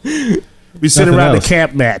that's it. We sit Nothing around else. the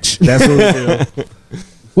camp match. That's what we do.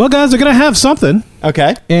 Well, guys, they're going to have something.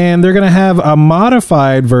 Okay. And they're going to have a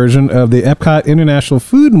modified version of the Epcot International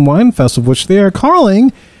Food and Wine Festival, which they are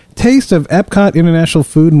calling Taste of Epcot International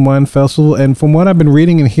Food and Wine Festival. And from what I've been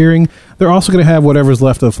reading and hearing, they're also going to have whatever's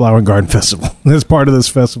left of the Flower and Garden Festival as part of this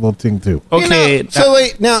festival thing, too. Okay. So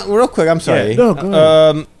wait, now real quick. I'm sorry. Yeah, no,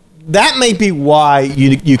 go ahead. That may be why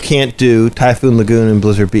you can't do Typhoon Lagoon and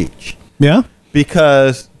Blizzard Beach Yeah?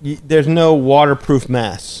 because there's no waterproof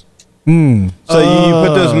masks. So you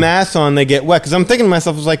put those masks on, they get wet. Because I'm thinking to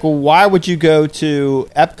myself, I was like, well, why would you go to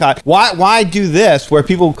Epcot? Why do this where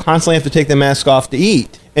people constantly have to take their mask off to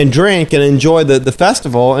eat and drink and enjoy the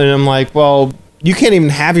festival? And I'm like, well, you can't even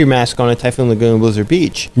have your mask on at Typhoon Lagoon and Blizzard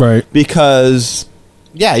Beach. Right. Because,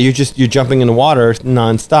 yeah, you're jumping in the water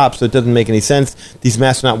nonstop, so it doesn't make any sense. These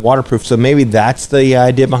masks are not waterproof, so maybe that's the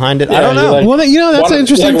idea behind it. I don't know. Well, that's an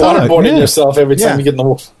interesting thought. Waterboarding Yeah. yourself every time you get in the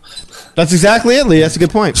water. That's exactly it, Lee. That's a good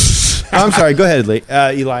point. I'm sorry. Go ahead, Lee.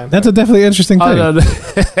 Eli. That's a definitely interesting thing. No.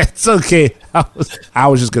 It's okay. I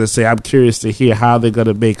was just going to say, I'm curious to hear how they're going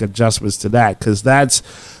to make adjustments to that, because that's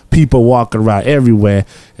people walking around everywhere.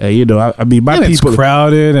 You know, I mean, my And people it's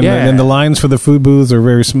crowded, and, Yeah. and the lines for the food booths are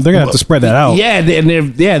very small. They're gonna have to spread that out. Yeah,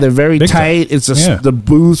 they're very Big tight. time. It's a, Yeah. the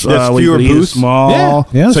booths. There's What fewer you go to, booths. small. Yeah.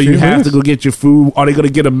 Yeah, so you fewer have booths. to go get your food. Are they going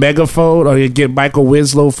to get a megaphone? Or you get Michael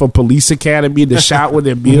Winslow from Police Academy to shout when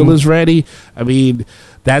their meal is ready? I mean,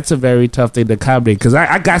 that's a very tough thing to accommodate because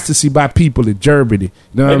I got to see my people in Germany. You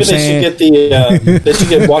know what I'm Maybe they saying? should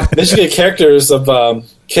get they should get characters of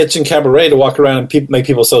Kitchen Cabaret to walk around and make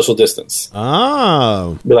people social distance.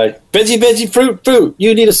 Oh. Be like, veggie, fruit.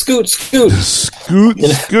 You need a scoot. Scoot.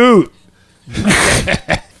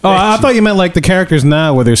 Oh, I thought you meant like the characters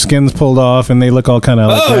now, where their skin's pulled off and they look all kind of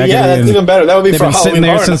like Oh raggedy yeah, that's and even better. That would be they've for been Halloween sitting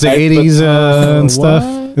there Horror since the Night, but- '80s and stuff.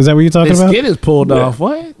 what? Is that what you're talking The about? skin is pulled off.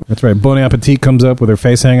 What? That's right. Bon Appetit comes up with her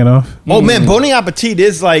face hanging off. Oh man, Bon Appetit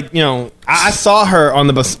is like, you know, I saw her on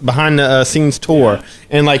the behind the scenes tour,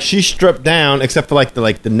 and like she stripped down except for like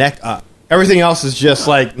the neck up. Everything else is just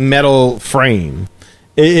like metal frame.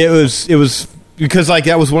 It was because like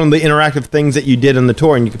that was one of the interactive things that you did on the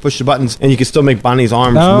tour, and you could push the buttons and you could still make Bonnie's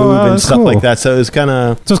arms Oh, move wow, and that's stuff cool. like that. So it was kind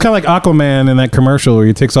of So it's kind of like Aquaman in that commercial where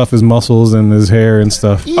he takes off his muscles and his hair and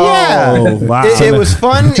stuff. yeah. Oh, wow. It was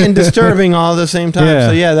fun and disturbing all at the same time. Yeah.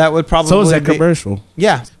 So yeah, that would probably So is that be- commercial?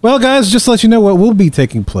 Yeah. Well, guys, just to let you know what will be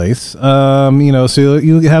taking place. You know, so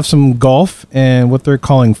you have some golf and what they're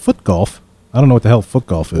calling foot golf. I don't know what the hell foot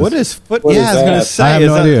golf is. What is foot? What yeah, is I was gonna that? say. I have is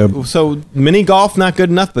no that- idea. So mini golf not good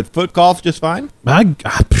enough, but foot golf just fine.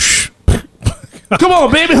 Come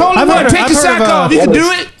on, baby. Hold I've on. heard- Take I've your heard sock of, off. You can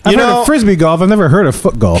do it. I've You heard know- of frisbee golf. I've never heard of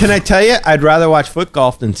foot golf. Can I tell you? I'd rather watch foot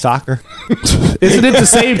golf than soccer. Isn't it the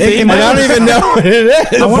same thing? I don't even know what it is.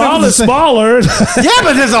 The wonder if ball it's is the same- smaller. Yeah,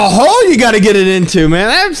 but there's a hole you got to get it into, man.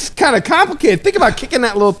 That's kind of complicated. Think about kicking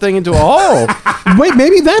that little thing into a hole. Wait,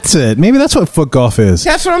 maybe that's it. Maybe that's what foot golf is.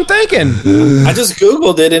 That's what I'm thinking. I just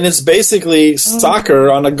Googled it, and it's basically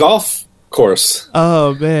soccer on a golf course.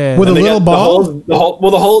 Oh man. With a And they little got ball.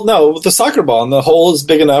 with the soccer ball, and the hole is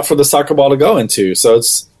big enough for the soccer ball to go into. So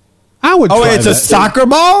it's I would. Oh, try it's a that. soccer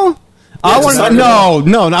ball? I it's a want soccer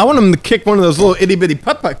no. I want him to kick one of those little itty bitty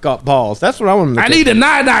putt balls. That's what I want him to I kick. need a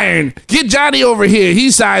 9 iron. Get Johnny over here.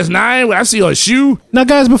 He's size 9. I see a shoe. Now,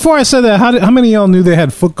 guys, before I said that, how many of y'all knew they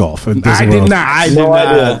had foot golf at Disney I did World? not. I did no not.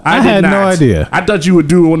 idea. I did had no not. idea. I thought you were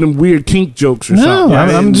doing one of them weird kink jokes or No, something.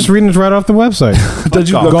 I'm just reading it right off the website. I thought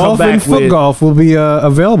you were gonna come Golf and back foot with. golf will be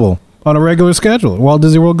available on a regular schedule at Walt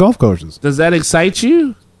Disney World golf courses. Does that excite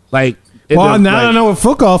you? Like, Well, now I know what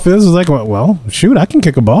foot golf is. It's like, well, shoot, I can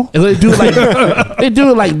kick a ball. They do it like they do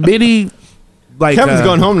it like mini. Like Kevin's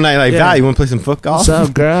going home tonight. Like, yeah. Val, you want to play some foot golf? What's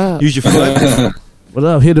up, girl? Use your foot. What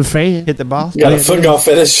up? Hit a fan. Hit the ball. got a foot golf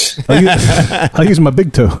fetish. I'll use my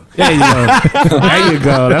big toe. There you go. There you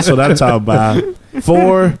go. That's what I'm talking about.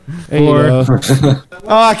 4. There you go.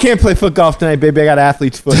 Oh, I can't play foot golf tonight, baby. I got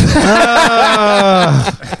athlete's foot.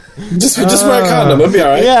 Just wear a condom. It'll be all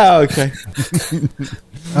right. Yeah, okay.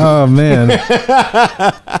 Oh, man.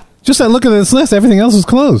 Just that look at this list, everything else is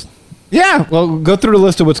closed. Yeah, well, go through the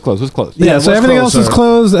list of what's closed. What's closed? Yeah, so what's everything closed, else is sir?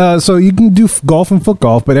 closed. So you can do golf and foot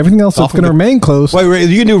golf, but everything else Golf that's going to and- remain closed. Wait,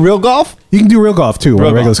 you can do real golf? You can do real golf too on Real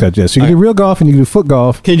a regular golf. schedule. Yes, so you can do real golf and you can do foot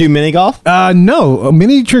golf. Can you do mini golf? No,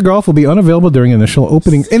 miniature golf will be unavailable during initial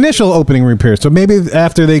opening repairs. So maybe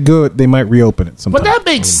after they go, they might reopen it. Sometime. But that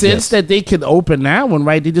makes sense that they can open that one,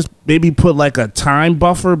 right? They just maybe put like a time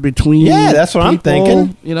buffer between. Yeah, that's what I'm people,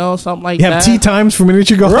 thinking. You know, something like you have that. tea times for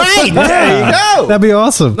miniature golf. Right, there you go. That'd be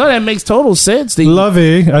awesome. No, that makes total sense. They,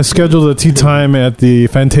 Lovey, I scheduled a tea time at the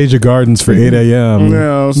Fantasia Gardens for 8 a.m.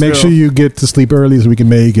 Yeah, Make so- sure you get to sleep early so we can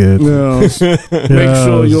make it. Make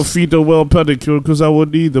sure your feet are well pedicured because I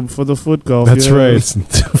would need them for the foot golf. That's yeah. right.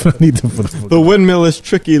 Need them for the foot. The windmill is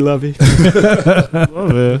tricky, Lovey.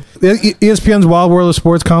 Love it. ESPN's Wild World of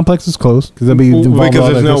Sports complex is closed because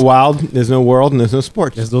Because there's no wild, there's no world, and there's no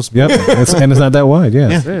sports. Yep, and it's not that wide. Yeah.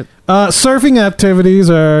 That's it. Surfing activities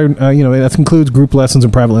are, that includes group lessons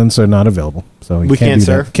and private lessons are not available. So you We can't do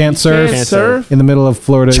that. surf? Can't surf. Can't surf? In the middle of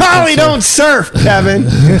Florida. you Charlie, can't surf. don't surf,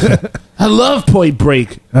 Kevin. I love Point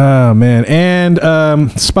Break. Oh man,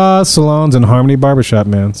 and spas, salons, and Harmony Barbershop,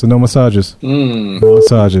 man. So no massages. No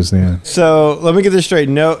massages. Yeah. So let me get this straight.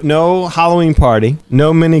 No Halloween party.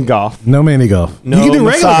 No mini golf. No mini golf. No you can do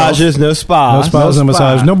regular golf. massages. No spa. No spas, no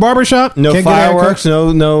massage. No barbershop. No Can't get a haircut. fireworks.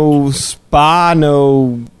 No spa.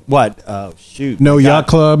 No what? Shoot. No My yacht God.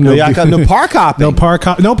 club. No yacht club. No park hopping. No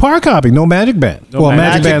park hopping. No magic band. Well,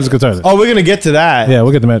 magic band's guitar. Oh, we're gonna get to that. Yeah,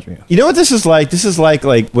 we'll get the magic band. You know what this is like? This is like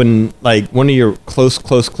when like one of your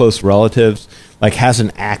close relatives like has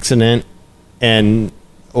an accident and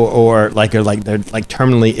or they're like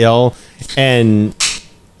terminally ill and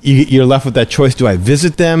you're left with that choice. Do I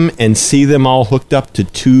visit them and see them all hooked up to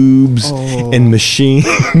tubes and machines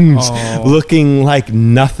looking like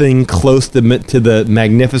nothing close to the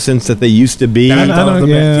magnificence that they used to be? I know what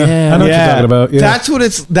you're talking about. Yeah.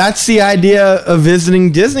 That's the idea of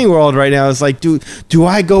visiting Disney World right now. It's like, do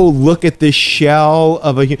I go look at this shell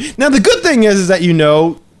of a human? Now, the good thing is that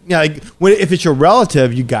if it's your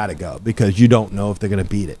relative, you got to go because you don't know if they're going to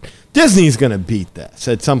beat it. Disney's going to beat this.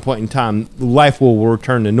 At some point in time, life will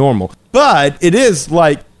return to normal. But it is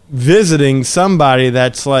like visiting somebody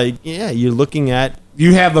that's like, you're looking at.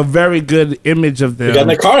 You have a very good image of them. You got in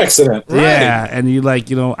a car accident. Yeah, and you like,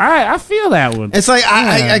 I feel that one. It's like,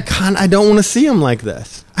 I don't want to see them like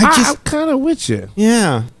this. I'm kind of with you.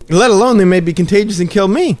 Yeah. Let alone they may be contagious and kill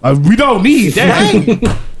me. We don't need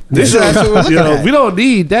that. This is what we're looking at. We don't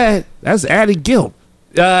need that. That's added guilt.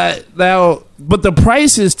 Now, but the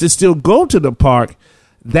prices to still go to the park,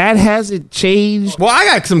 that hasn't changed. Well, I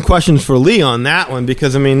got some questions for Lee on that one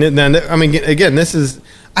because again, this is,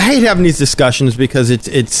 I hate having these discussions because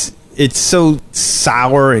it's so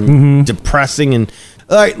sour and depressing. And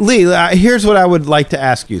all right, Lee, here's what I would like to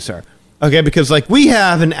ask you, sir. Okay, because like we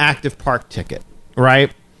have an active park ticket,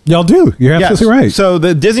 right? Y'all do. You're absolutely right. So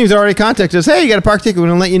the Disney's already contacted us. Hey, you got a park ticket. We're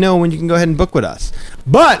going to let you know when you can go ahead and book with us.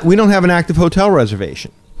 But we don't have an active hotel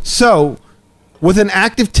reservation. So with an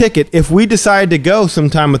active ticket, if we decide to go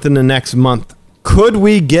sometime within the next month, could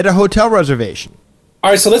we get a hotel reservation? All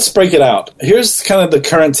right, so let's break it out. Here's kind of the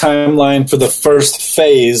current timeline for the first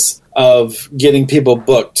phase of getting people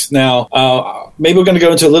booked. Now, maybe we're going to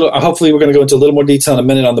go into hopefully we're going to go into a little more detail in a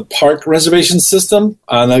minute on the park reservation system.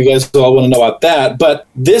 I know you guys all want to know about that, but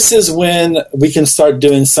this is when we can start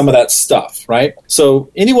doing some of that stuff, right? So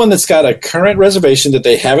anyone that's got a current reservation that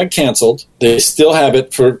they haven't canceled, they still have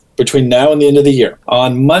it for between now and the end of the year.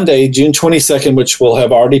 On Monday, June 22nd, which will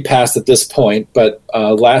have already passed at this point, but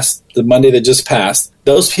the Monday that just passed,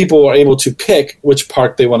 those people were able to pick which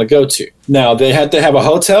park they want to go to. Now, they had to have a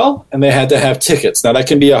hotel and they had to have tickets. Now, that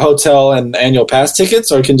can be a hotel and annual pass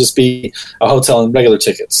tickets, or it can just be a hotel and regular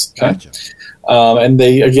tickets. Okay? Gotcha. And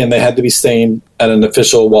they had to be staying at an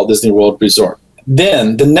official Walt Disney World resort.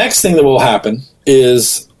 Then the next thing that will happen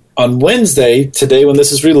is on Wednesday, today when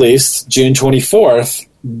this is released, June 24th,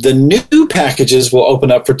 the new packages will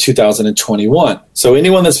open up for 2021. So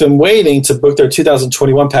anyone that's been waiting to book their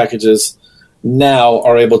 2021 packages now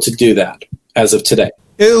are able to do that as of today.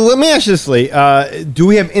 Let me ask you this, Lee. Do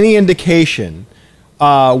we have any indication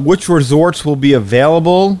which resorts will be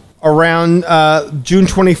available around June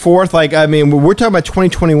 24th? We're talking about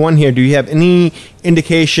 2021 here. Do you have any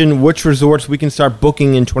indication which resorts we can start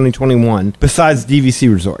booking in 2021 besides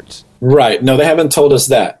DVC resorts? Right. No, they haven't told us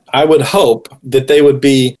that. I would hope that they would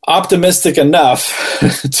be optimistic enough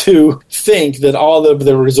to think that all of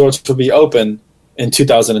the resorts will be open in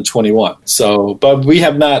 2021. So, but we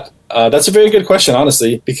have not. That's a very good question,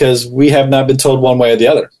 honestly, because we have not been told one way or the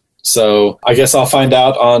other. So I guess I'll find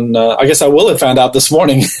out I guess I will have found out this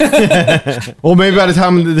morning. Well, maybe by the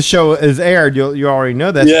time the show is aired, you already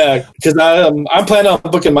know that. Yeah, because I'm planning on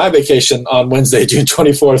booking my vacation on Wednesday, June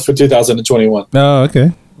 24th for 2021. Oh,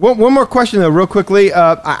 okay. One more question, though, real quickly.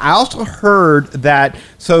 I also heard that,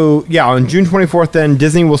 on June 24th, then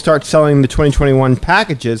Disney will start selling the 2021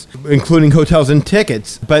 packages, including hotels and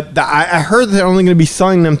tickets. But I heard that they're only going to be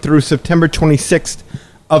selling them through September 26th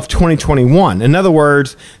of 2021. In other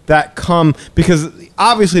words, because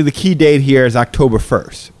obviously the key date here is October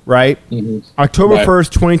 1st, right? Mm-hmm. October 1st,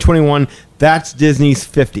 2021, that's Disney's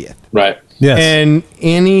 50th. Right. Yes. And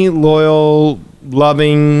any loyal,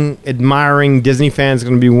 loving, admiring Disney fans are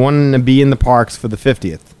going to be wanting to be in the parks for the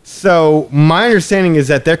 50th. So my understanding is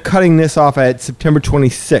that they're cutting this off at September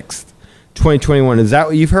 26th, 2021. Is that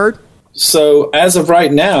what you've heard? So as of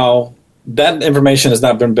right now, that information has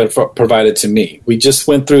not been provided to me. We just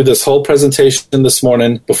went through this whole presentation this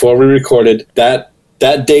morning before we recorded. That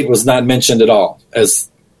date was not mentioned at all,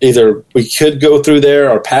 as either we could go through there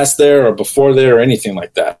or past there or before there or anything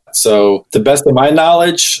like that. So to the best of my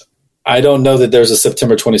knowledge, I don't know that there's a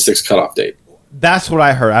September 26th cutoff date. That's what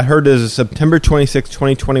I heard. I heard there's a September 26th,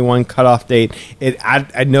 2021 cutoff date.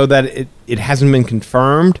 I know that it hasn't been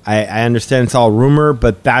confirmed. I understand it's all rumor,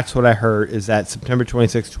 but that's what I heard is that September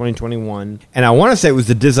 26th, 2021. And I want to say it was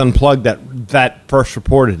the Diz Unplugged that first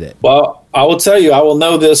reported it. Well, I will tell you, I will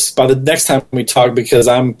know this by the next time we talk because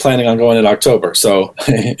I'm planning on going in October. So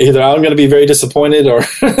either I'm going to be very disappointed or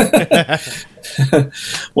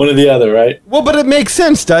One or the other, right? Well, but it makes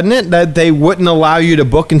sense, doesn't it? That they wouldn't allow you to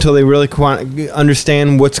book until they really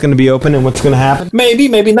understand what's going to be open and what's going to happen? Maybe,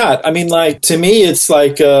 maybe not. I mean, like, to me, it's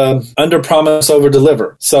like under promise, over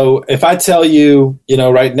deliver. So if I tell you,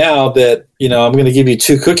 right now that, I'm going to give you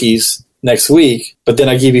 2 cookies next week, but then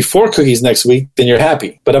I give you 4 cookies next week, then you're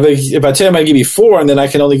happy. But if I tell you I'm going to give you 4 and then I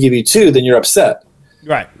can only give you 2, then you're upset.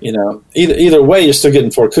 Right. Either way, you're still getting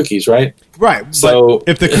 4 cookies, right? Right. So but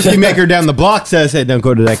if the cookie maker down the block says, "Hey, don't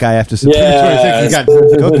go to that guy after September 26th, he's got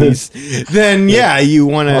cookies," then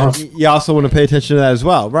you also want to pay attention to that as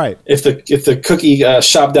well, right? If the cookie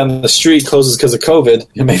shop down the street closes because of COVID,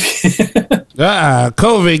 maybe.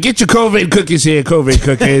 COVID. Get your COVID cookies here, COVID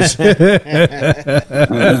cookies.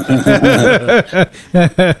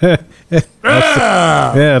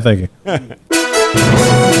 Yeah, thank you.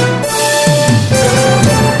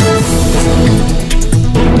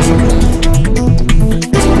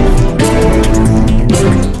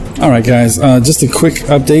 All right, guys, just a quick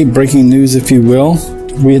update, breaking news, if you will.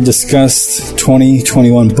 We had discussed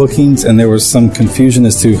 2021 bookings, and there was some confusion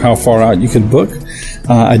as to how far out you could book.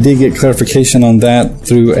 I did get clarification on that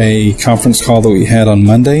through a conference call that we had on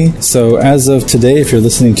Monday. So as of today, if you're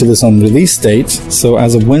listening to this on release date, so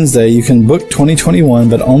as of Wednesday, you can book 2021,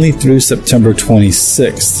 but only through September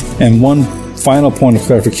 26th. And one final point of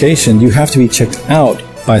clarification, you have to be checked out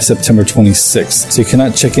by September 26th. So you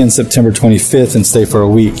cannot check in September 25th and stay for a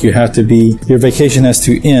week. Your vacation has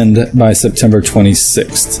to end by September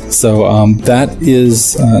 26th. So that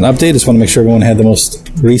is an update. Just want to make sure everyone had the most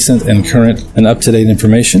recent and current and up-to-date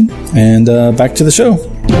information. And back to the show.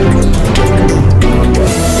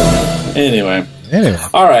 Anyway.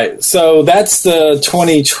 All right. So that's the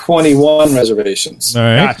 2021 reservations. All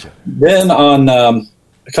right. Gotcha. Then on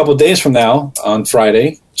a couple of days from now, on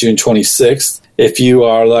Friday, June 26th, if you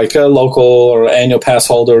are like a local or annual pass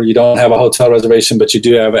holder, you don't have a hotel reservation, but you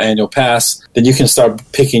do have an annual pass, then you can start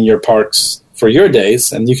picking your parks for your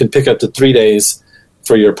days, and you can pick up to 3 days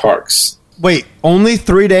for your parks. Wait, only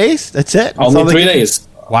 3 days? That's it? Only 3 days.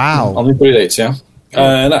 Wow. Only 3 days, yeah.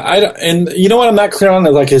 And you know what I'm not clear on?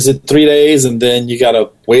 Like, is it 3 days and then you got to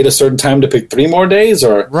wait a certain time to pick 3 more days,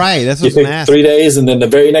 or right? That's you what pick 3 days and then the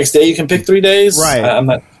very next day you can pick 3 days. Right. I'm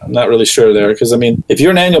not really sure there, because I mean, if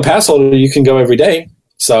you're an annual pass holder, you can go every day.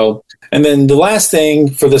 So, and then the last thing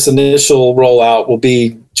for this initial rollout will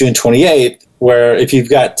be June 28th, where if you've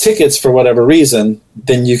got tickets for whatever reason,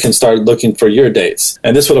 then you can start looking for your dates.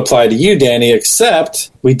 And this would apply to you, Danny,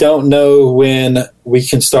 except we don't know when we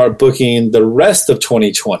can start booking the rest of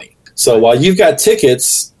 2020. So while you've got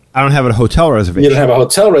tickets, I don't have a hotel reservation. you don't have a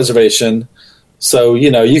hotel reservation. So,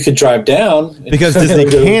 you could drive down. Because Disney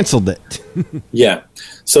canceled it. Yeah.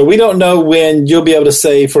 So we don't know when you'll be able to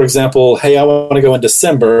say, for example, hey, I want to go in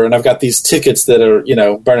December and I've got these tickets that are,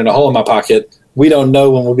 burning a hole in my pocket. We don't know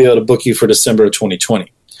when we'll be able to book you for December of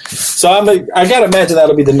 2020. So I got to imagine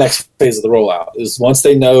that'll be the next phase of the rollout, is once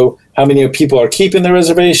they know how many people are keeping their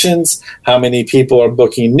reservations, how many people are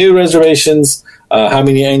booking new reservations, how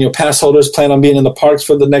many annual pass holders plan on being in the parks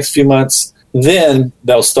for the next few months, then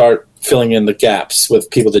they'll start filling in the gaps with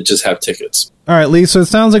people that just have tickets. All right, Lee, so it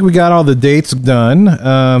sounds like we got all the dates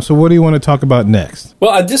done. So what do you want to talk about next?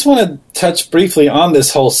 Well, I just want to touch briefly on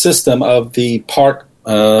this whole system of the park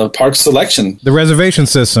selection. The reservation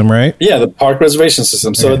system, right? Yeah, the park reservation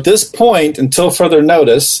system. So at this point, until further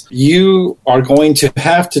notice, you are going to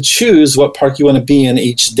have to choose what park you want to be in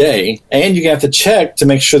each day, and you have to check to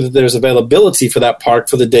make sure that there's availability for that park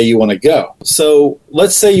for the day you want to go. So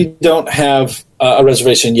let's say you don't have a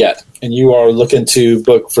reservation yet, and you are looking to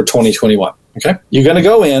book for 2021. Okay. You're going to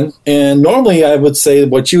go in, and normally I would say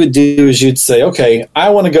what you would do is you'd say, okay, I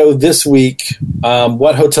want to go this week.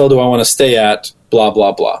 What hotel do I want to stay at? Blah,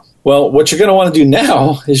 blah, blah. Well, what you're going to want to do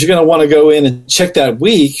now is you're going to want to go in and check that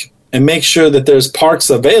week and make sure that there's parks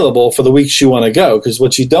available for the weeks you want to go. Because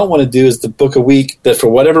what you don't want to do is to book a week that for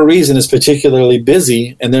whatever reason is particularly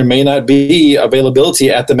busy, and there may not be availability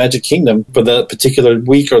at the Magic Kingdom for the particular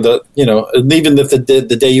week, or even if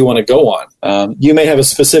the day you want to go on. You may have a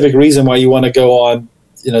specific reason why you want to go on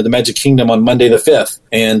the Magic Kingdom on Monday the 5th.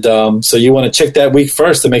 And so you want to check that week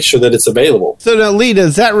first to make sure that it's available. So now, Lee,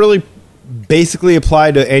 does that really basically apply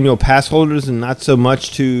to annual pass holders and not so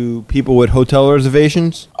much to people with hotel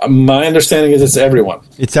reservations? My understanding is it's everyone.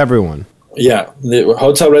 It's everyone. Yeah, the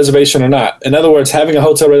hotel reservation or not. In other words, having a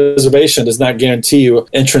hotel reservation does not guarantee you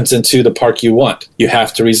entrance into the park you want. You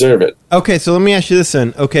have to reserve it. Okay, so let me ask you this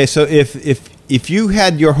then. Okay, so if if you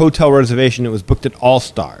had your hotel reservation, it was booked at All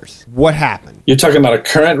Stars. What happened? You're talking about a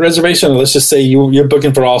current reservation, or let's just say you're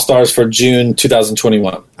booking for All Stars for June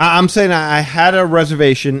 2021. I'm saying I had a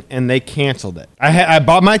reservation and they canceled it. I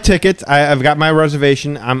bought my tickets. I've got my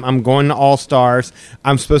reservation. I'm going to All Stars.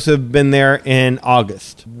 I'm supposed to have been there in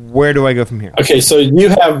August. Where do I go from here? Okay, so you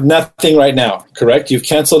have nothing right now, correct? You've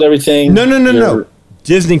canceled everything? No.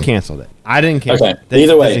 Disney canceled it. I didn't cancel it.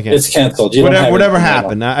 Either way, it's canceled. Whatever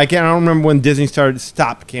happened. I don't remember when Disney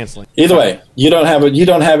stopped canceling. Either way, you don't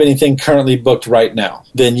have anything currently booked right now.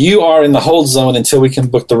 Then you are in the hold zone until we can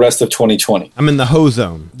book the rest of 2020. I'm in the ho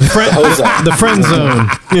zone. The friend zone.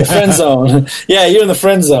 The friend zone. Yeah, you're in the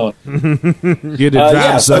friend zone. You're the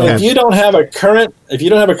drop so zone. if you don't have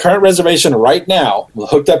a current reservation right now,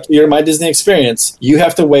 hooked up to your My Disney Experience, you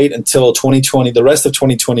have to wait until 2020. The rest of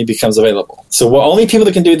 2020 becomes available. So only people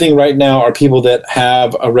that can do anything right now are people that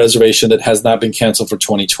have a reservation that has not been canceled for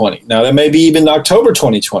 2020. Now, that may be even October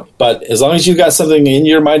 2020, but as long as you've got something in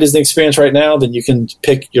your My Disney Experience right now, then you can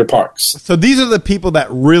pick your parks. So these are the people that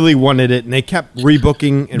really wanted it, and they kept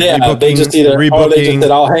rebooking and rebooking. They just they just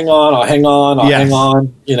said, I'll hang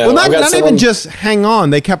on. You know, well, not even just hang on.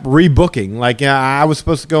 They kept rebooking. Like, I was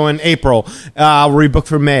supposed to go in April. I'll rebook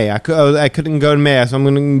for May. I couldn't go in May, so I'm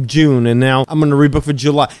going to June, and now I'm going to rebook for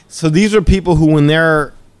July. So these are people who, when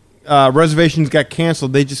their reservations got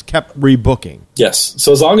canceled, they just kept rebooking. Yes.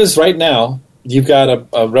 So as long as right now you've got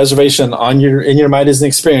a reservation in your My Disney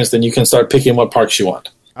Experience, then you can start picking what parks you want.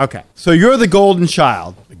 Okay. So you're the golden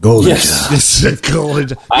child. Yes. Golden.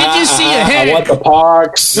 Did you see a hair? I want the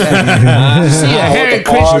parks. See a Hare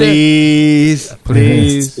Krishna?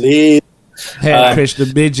 Please. Hare Krishna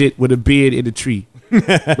midget with a beard in a tree.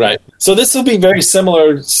 Right. So this will be very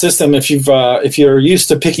similar system if you're used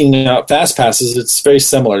to picking out fast passes. It's very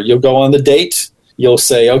similar. You'll go on the date. You'll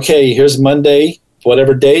say, okay, here's Monday,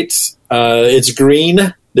 whatever date. It's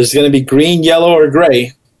green. There's going to be green, yellow, or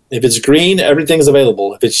gray. If it's green, everything's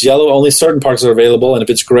available. If it's yellow, only certain parks are available. And if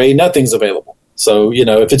it's gray, nothing's available. So,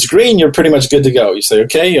 if it's green, you're pretty much good to go. You say,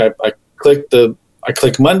 okay, I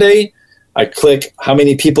click Monday. I click how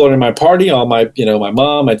many people are in my party, all my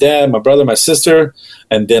mom, my dad, my brother, my sister.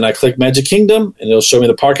 And then I click Magic Kingdom and it'll show me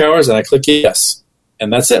the park hours and I click yes.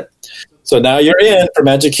 And that's it. So now you're in for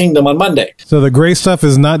Magic Kingdom on Monday. So the gray stuff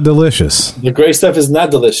is not delicious. The gray stuff is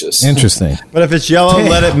not delicious. Interesting. But if it's yellow,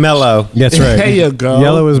 let it mellow. That's right. There you go.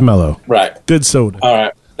 Yellow is mellow. Right. Good soda. All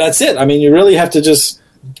right. That's it. I mean, you really have to just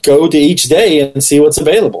go to each day and see what's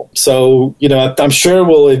available. So, I'm sure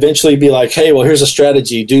we'll eventually be like, hey, well, here's a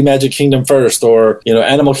strategy. Do Magic Kingdom first. Or,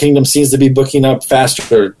 Animal Kingdom seems to be booking up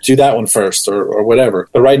faster. Do that one first or whatever.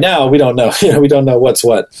 But right now, we don't know. We don't know what's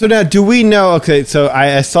what. So now, do we know? Okay, so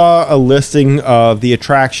I saw a listing of the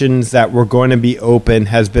attractions that were going to be open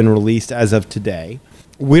has been released as of today.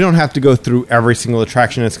 We don't have to go through every single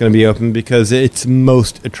attraction that's going to be open because it's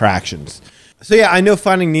most attractions. So yeah, I know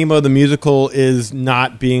Finding Nemo, the musical, is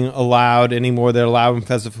not being allowed anymore. They're allowed in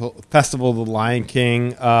Festival of the Lion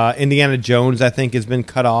King. Indiana Jones, I think, has been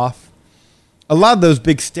cut off. A lot of those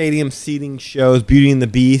big stadium seating shows, Beauty and the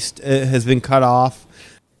Beast, has been cut off.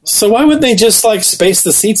 So why wouldn't they just space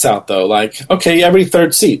the seats out though? Like, okay, every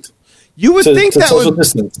third seat. You would think that social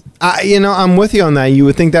distance. I'm with you on that. You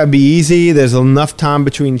would think that would be easy. There's enough time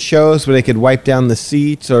between shows where they could wipe down the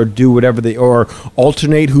seats or do whatever or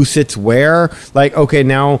alternate who sits where. Like, okay,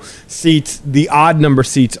 now the odd number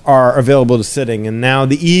seats are available to sitting, and now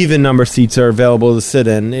the even number seats are available to sit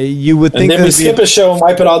in. You would think, and then we skip a show and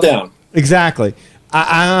wipe it all down. Exactly.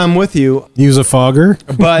 I'm with you. Use a fogger,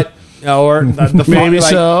 but. Or the maybe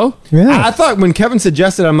so. Yeah. I thought when Kevin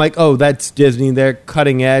suggested, I'm like, oh, that's Disney. They're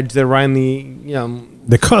cutting edge. They're riding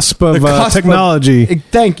the cusp of technology.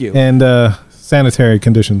 Thank you. And sanitary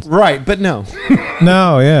conditions. Right, but no.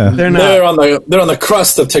 No, yeah. They're not. They're on the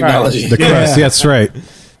crust of technology. Right. The crust, that's right.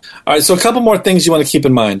 All right, so a couple more things you want to keep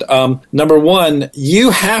in mind. Number one, you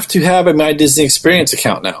have to have a My Disney Experience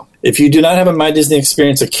account now. If you do not have a My Disney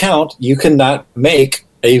Experience account, you cannot make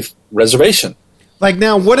a reservation. Like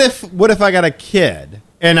now, what if I got a kid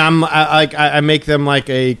and I make them like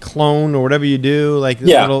a clone or whatever you do, like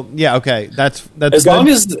okay, that's as long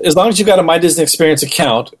as you got a My Disney Experience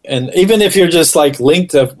account, and even if you're just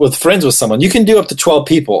linked with friends with someone, you can do up to 12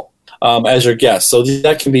 people as your guests, so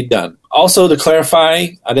that can be done. Also, to clarify,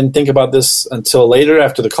 I didn't think about this until later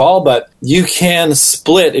after the call, but you can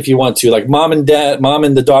split if you want to. Like mom and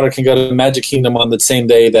the daughter can go to Magic Kingdom on the same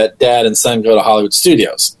day that dad and son go to Hollywood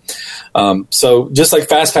Studios. So just like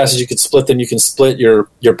Fast Passes, you could split them. You can split your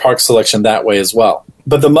park selection that way as well.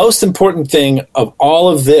 But the most important thing of all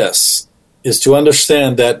of this is to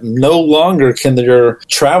understand that no longer can your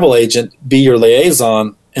travel agent be your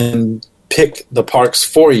liaison and pick the parks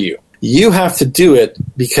for you. You have to do it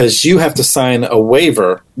because you have to sign a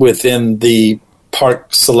waiver within the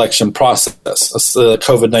park selection process, a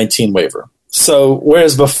COVID-19 waiver. So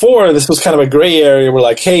whereas before this was kind of a gray area, we're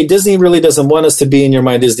like, hey, Disney really doesn't want us to be in your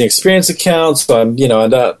My Disney Experience account, so I'm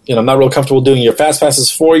not real comfortable doing your fast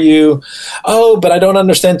passes for you. Oh, but I don't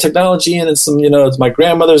understand technology, and it's it's my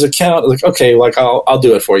grandmother's account. Like, okay, like I'll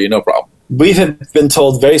do it for you, no problem. We have been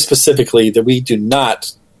told very specifically that we do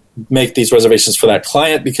not make these reservations for that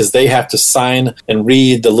client because they have to sign and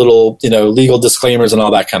read the little, legal disclaimers and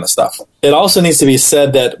all that kind of stuff. It also needs to be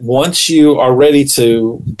said that once you are ready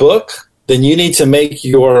to book, then you need to make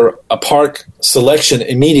your park selection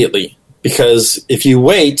immediately, because if you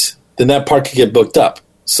wait, then that park could get booked up.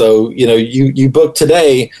 So, you book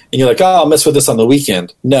today and you're like, oh, I'll mess with this on the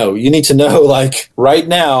weekend. No, you need to know, like, right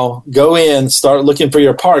now, go in, start looking for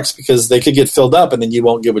your parks, because they could get filled up and then you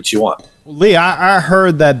won't get what you want. Lee, I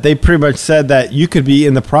heard that they pretty much said that you could be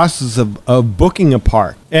in the process of booking a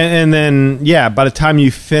park. And then, by the time you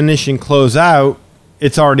finish and close out,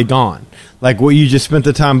 it's already gone. Like, what you just spent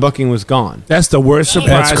the time booking was gone. That's the worst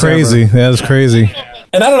surprise. That's crazy. Ever. That is crazy.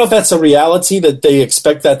 And I don't know if that's a reality that they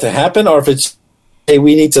expect that to happen, or if it's, hey,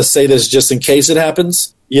 we need to say this just in case it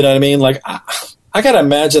happens. You know what I mean? Like, I got to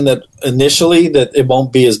imagine that initially that it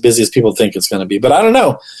won't be as busy as people think it's going to be. But I don't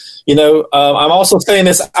know. I'm also saying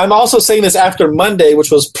this after Monday, which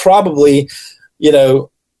was probably,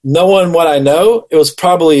 knowing what I know, it was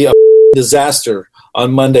probably a disaster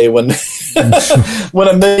on Monday when when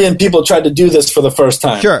 1 million people tried to do this for the first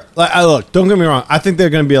time. Sure. Look, don't get me wrong. I think there are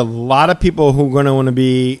going to be a lot of people who are going to want to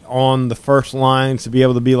be on the first lines to be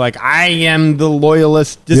able to be like, I am the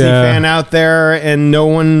loyalist Disney fan out there, and no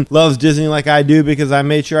one loves Disney like I do because I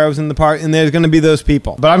made sure I was in the park. And there's going to be those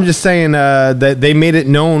people. But I'm just saying that they made it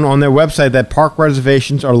known on their website that park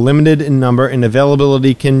reservations are limited in number and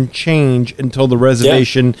availability can change until the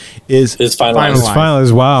reservation is finalized. It's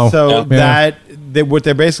finalized. Wow. So what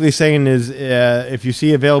they're basically saying is if you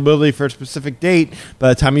see availability for a specific date, by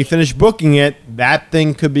the time you finish booking it, that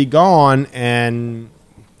thing could be gone, and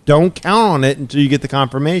don't count on it until you get the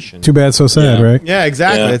confirmation. Too bad, so sad, right? Yeah,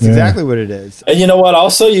 exactly. That's exactly what it is. And you know what?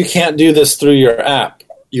 Also, you can't do this through your app.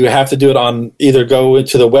 You have to do it on either go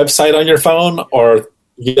into the website on your phone or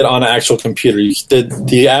get on an actual computer.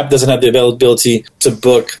 The app doesn't have the availability to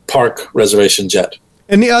book park reservations yet.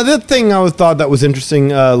 And the other thing I thought that was interesting,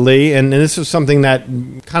 Lee, and this was something that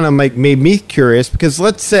kind of made me curious, because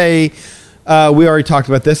let's say we already talked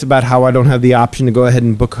about this, about how I don't have the option to go ahead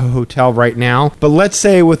and book a hotel right now. But let's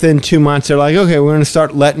say within 2 months, they're like, okay, we're going to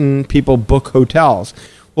start letting people book hotels.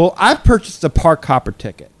 Well, I've purchased a Park Hopper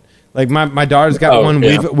ticket. Like my daughter's got one.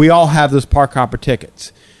 Yeah. We all have those Park Hopper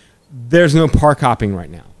tickets. There's no park hopping right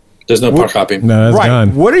now. There's no park hopping. No, that's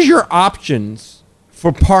gone. What is your options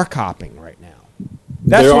for park hopping right now?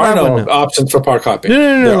 There are no options for park hopping.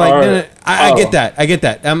 No. I get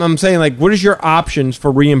that. I'm saying, like, what is your options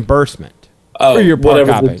for reimbursement for your park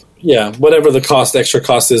hopping? Whatever the extra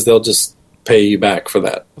cost is, they'll just pay you back for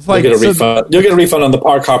that. Like, you'll get a refund. You'll get a refund on the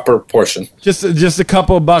park hopper portion. Just a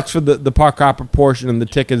couple of bucks for the park hopper portion, and the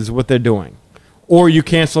ticket is what they're doing. Or you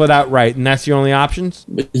cancel it outright, and that's the only options?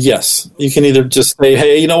 Yes. You can either just say,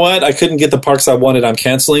 hey, you know what? I couldn't get the parks I wanted. I'm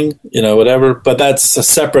canceling, whatever. But that's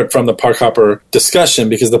separate from the park hopper discussion,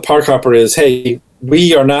 because the park hopper is, hey,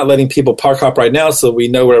 we are not letting people park hop right now, so we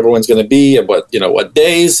know where everyone's going to be at what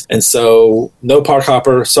days. And so no park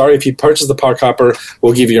hopper. Sorry, if you purchase the park hopper,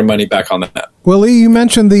 we'll give you your money back on that. Well, Lee, you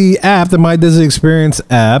mentioned the app, the My Disney Experience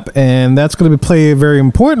app, and that's going to play a very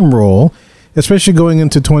important role, especially going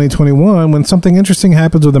into 2021 when something interesting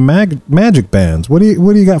happens with the Magic Bands. What do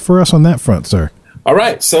you got for us on that front, sir? All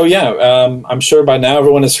right. So, I'm sure by now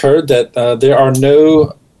everyone has heard that there are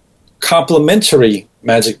no complimentary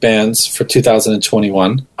Magic Bands for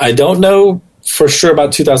 2021. I don't know for sure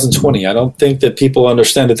about 2020. I don't think that people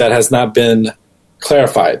understand that has not been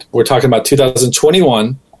clarified. We're talking about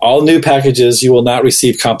 2021. All new packages, you will not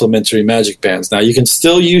receive complimentary Magic Bands. Now, you can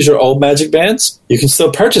still use your old Magic Bands. You can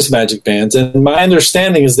still purchase Magic Bands. And my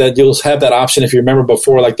understanding is that you'll have that option. If you remember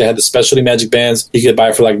before, like they had the specialty Magic Bands, you could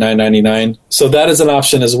buy for like $9.99. So that is an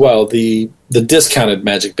option as well. The discounted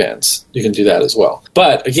Magic Bands, you can do that as well.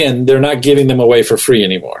 But again, they're not giving them away for free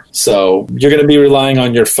anymore. So you're going to be relying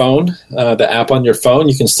on your phone, the app on your phone.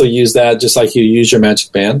 You can still use that just like you use your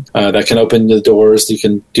Magic Band. That can open the doors. You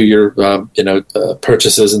can do your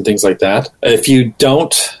purchases and things like that. If you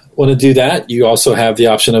don't want to do that, you also have the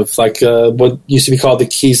option of like what used to be called the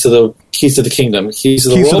keys to the kingdom, keys to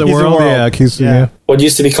the world. Yeah. What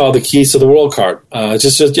used to be called the keys to the world card.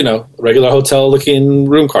 Just a regular hotel looking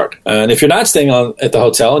room card. And if you're not staying at the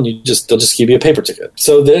hotel, and they'll just give you a paper ticket.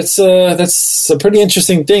 So that's a pretty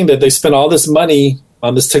interesting thing that they spent all this money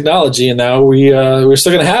on this technology, and now we're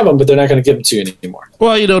still going to have them, but they're not going to give them to you anymore.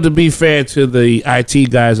 Well, to be fair to the IT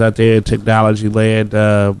guys out there in technology land,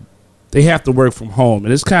 they have to work from home,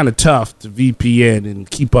 and it's kind of tough to VPN and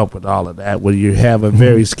keep up with all of that when you have a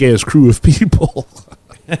very scarce crew of people.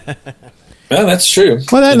 Well, that's true.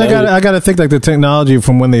 Well, I got to think like the technology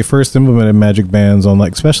from when they first implemented magic bands on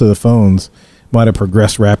like especially the phones might have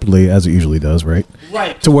progressed rapidly as it usually does, right?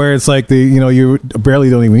 Right. To where it's like you barely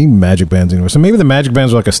don't even need magic bands anymore. So maybe the magic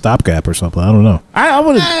bands are like a stopgap or something. I don't know. I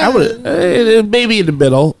would maybe in the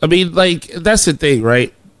middle. I mean, like that's the thing,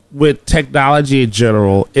 right? With technology in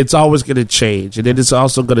general, it's always going to change, and then it's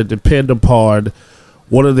also going to depend upon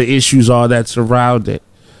what are the issues are that surround it.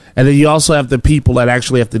 And then you also have the people that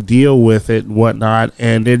actually have to deal with it and whatnot,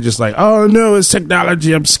 and they're just like, oh no, it's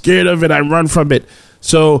technology, I'm scared of it, I run from it.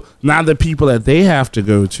 So now the people that they have to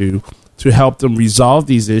go to help them resolve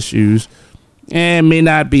these issues and may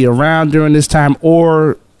not be around during this time,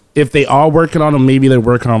 or if they are working on them, maybe they're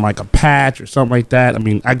working on like a patch or something like that. I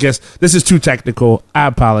mean, I guess this is too technical. I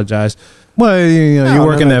apologize. Well, you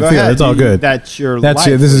work in that field. Ahead. It's all good. That's your life.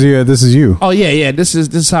 This is you. Oh yeah. This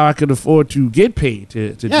is how I can afford to get paid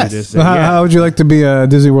to do this. So how would you like to be a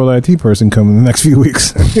Disney World IT person coming in the next few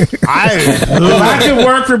weeks? If I can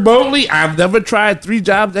work remotely, I've never tried 3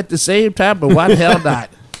 jobs at the same time, but why the hell not?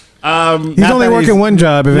 He's only working one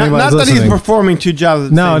job. If anybody's not that listening. he's performing 2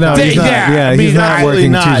 jobs. At the same time. He's not. Yeah, he's not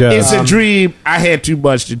working 2 jobs. It's a dream. I had too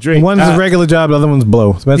much to drink. One's a regular job, the other one's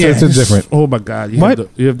blow. So that's different. Oh my God,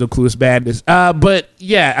 you have the clueless madness. But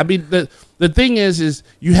yeah, I mean the thing is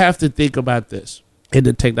you have to think about this in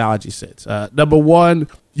the technology sense. Number one,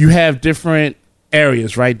 you have different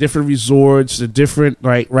areas, right? Different resorts, different,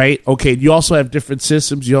 right? Okay, you also have different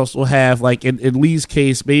systems. You also have, like, in Lee's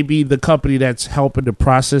case, maybe the company that's helping to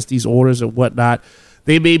process these orders and whatnot,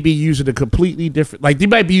 they may be using a completely different, like, they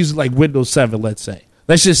might be using, like, Windows 7, let's say.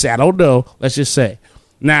 Let's just say, I don't know. Let's just say.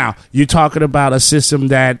 Now, you're talking about a system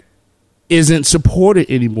that isn't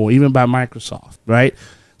supported anymore, even by Microsoft, right?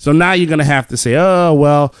 So now you're going to have to say, oh,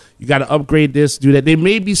 well, you got to upgrade this, do that. There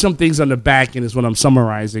may be some things on the back end, is what I'm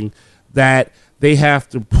summarizing, that they have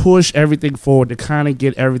to push everything forward to kind of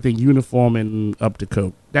get everything uniform and up to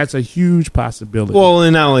code. That's a huge possibility. Well,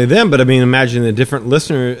 and not only them, but I mean, imagine the different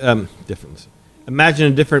Imagine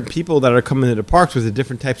the different people that are coming to the parks with the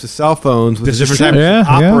different types of cell phones, with the different types of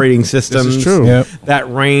operating systems. This is true.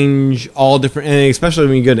 That range all different, and especially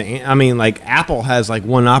when you go to, I mean, like Apple has like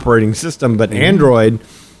one operating system, but Android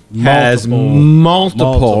has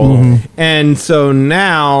multiple. Mm-hmm. And so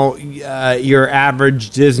now your average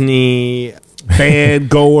Disney fan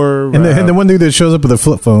goer, and the one dude that shows up with a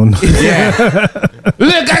flip phone. Yeah.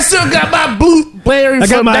 Look, I still got my BlueBerry. I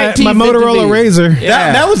got my Motorola Razr.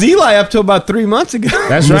 That was Eli up till about 3 months ago.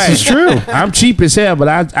 That's right. This is true. I'm cheap as hell, but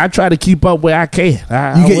I try to keep up where I can.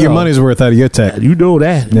 You get your money's worth out of your tech. You know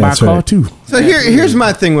that. My car too. So here's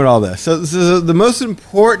my thing with all this. So the most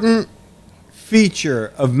important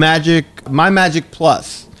feature of My Magic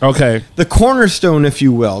Plus. Okay. The cornerstone, if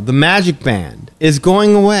you will, the Magic Band is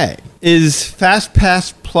going away. Is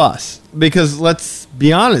FastPass Plus, because let's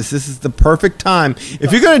be honest, this is the perfect time.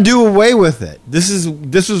 If you're going to do away with it, this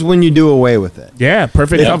is when you do away with it. Yeah,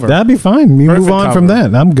 perfect cover. That'd be fine. You move on from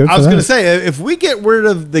that. I'm good. I was going to say, if we get rid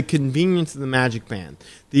of the convenience of the Magic Band,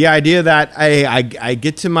 the idea that I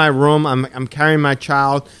get to my room, I'm carrying my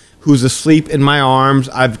child who's asleep in my arms.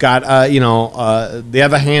 I've got, the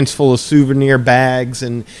other hand's full of souvenir bags,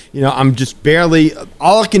 and, I'm just barely,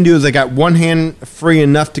 all I can do is I got one hand free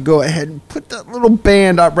enough to go ahead and put that little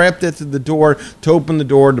band up right up there to the door, to open the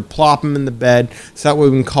door, to plop him in the bed, so that way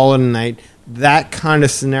we can call it a night. That kind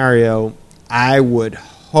of scenario, I would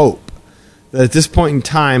hope that at this point in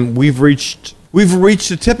time, we've reached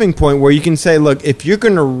a tipping point where you can say, look, if you're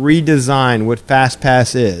going to redesign what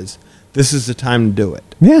FastPass is, this is the time to do it.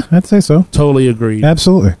 Yeah, I'd say so. Totally agree.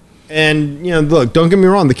 Absolutely. And, look, don't get me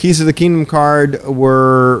wrong. The Keys to the Kingdom card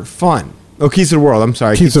were fun. Oh, Keys to the World. I'm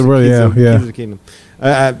sorry. Keys to the World, yeah. Keys to the Kingdom.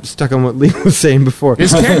 I'm stuck on what Lee was saying before.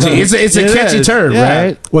 It's catchy. It's a catchy term,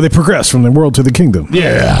 right? Well, they progressed from the world to the kingdom.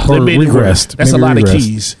 Yeah. Or regressed. That's Maybe a lot regressed. of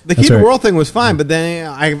keys. The Key to the World thing was fine, but then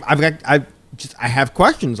I have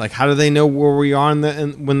questions. Like, how do they know where we are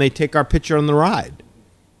when they take our picture on the ride?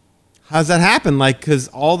 How's that happen? Like, because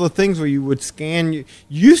all the things where you would scan, you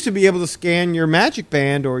used to be able to scan your Magic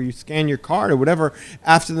Band or you scan your card or whatever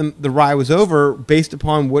after the ride was over based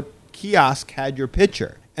upon what kiosk had your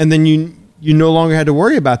picture. And then you no longer had to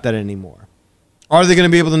worry about that anymore. Are they going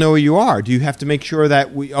to be able to know where you are? Do you have to make sure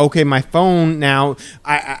that my phone now,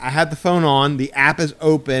 I had the phone on, the app is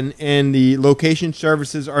open, and the location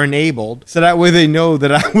services are enabled, so that way they know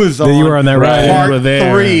that I was on, you were on that ride. part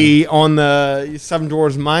 3 on the Seven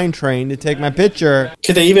Dwarfs Mine Train to take my picture.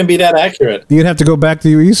 Could they even be that accurate? You'd have to go back to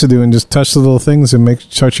what you used to do and just touch the little things and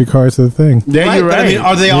touch your cards to the thing. Yeah, you're But, right. I mean,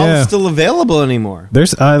 are they all still available anymore?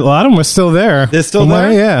 There's a lot of them are still there. They're still From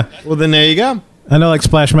there? Yeah. Well, then there you go. I know like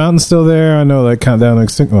Splash Mountain's still there. I know like Countdown to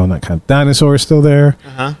Extinct. Well, not Countdown. Dinosaur is still there.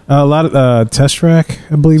 A lot of Test Track,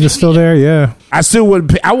 I believe, is still there. Yeah. I still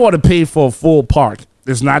would. I want to pay for a full park.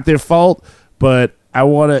 It's not their fault, but I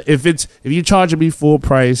want to. If you charging me full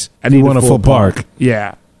price, I need want a full park.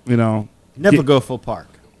 Yeah, Never go full park.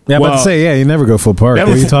 Yeah, I'm about Well, to say, you never go full park. What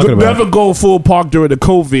are you talking about? Never go full park during the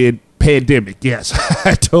COVID pandemic. Yes,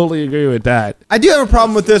 I totally agree with that. I do have a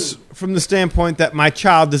problem with this from the standpoint that my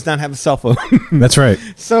child does not have a cell phone. That's right.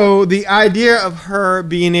 So the idea of her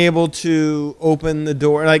being able to open the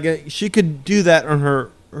door, like she could do that on her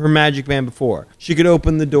Magic Band before. She could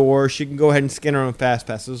open the door. She can go ahead and scan her own fast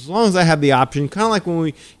passes. As long as I have the option, kind of like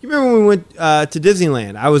you remember when we went to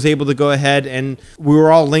Disneyland, I was able to go ahead and we were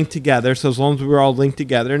all linked together. So as long as we were all linked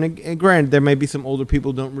together, and granted, there may be some older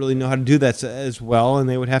people who don't really know how to do that as well, and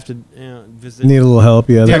they would have to visit. Need a little help,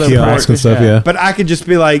 the Yeah, kiosks and stuff, yeah. But I could just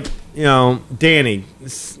be like, Danny,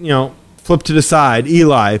 flip to the side.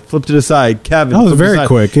 Eli, flip to the side. Kevin, That was flip to the very side.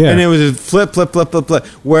 quick, yeah. And it was just flip, flip, flip, flip, flip.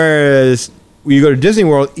 Whereas when you go to Disney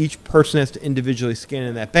World, each person has to individually scan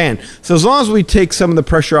in that band. So as long as we take some of the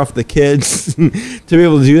pressure off the kids to be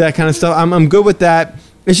able to do that kind of stuff, I'm good with that.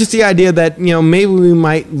 It's just the idea that, maybe we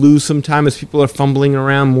might lose some time as people are fumbling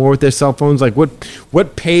around more with their cell phones. Like,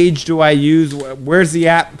 what page do I use? Where's the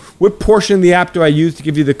app? What portion of the app do I use to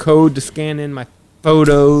give you the code to scan in my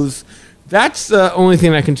photos? That's the only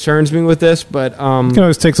thing that concerns me with this, but... You can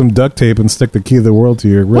always take some duct tape and stick the key of the world to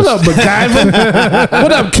your wrist. What up, MacGyver?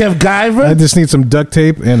 What up, Kev Guyver? I just need some duct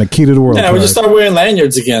tape and a key to the world. Yeah, we just start wearing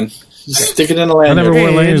lanyards again. Just stick it in a lanyard. I never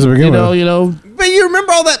wore lanyards to begin with. But you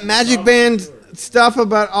remember all that Magic Band stuff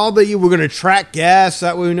about all that you were going to track guests,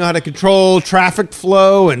 that way we know how to control traffic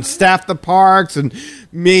flow and staff the parks and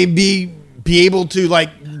maybe be able to,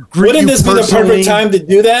 Wouldn't this be the perfect time to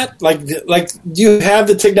do that? Like you have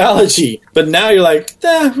the technology, but now you're like,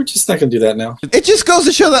 we're just not going to do that now. It just goes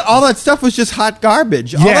to show that all that stuff was just hot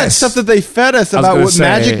garbage. All that stuff that they fed us about what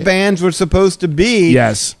Magic Bands were supposed to be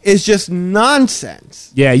is just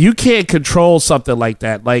nonsense. Yeah, you can't control something like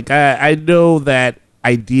that. Like, I know that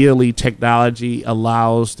ideally technology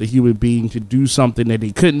allows the human being to do something that they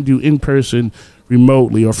couldn't do in person,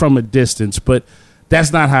 remotely, or from a distance, but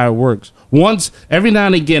that's not how it works. Every now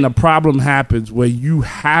and again, a problem happens where you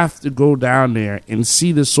have to go down there and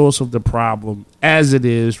see the source of the problem as it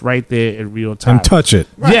is right there in real time. And touch it.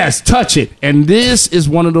 Right. Yes, touch it. And this is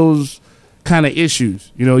one of those kind of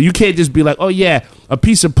issues. You can't just be like, oh, yeah, a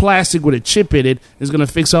piece of plastic with a chip in it is going to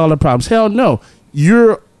fix all the problems. Hell no.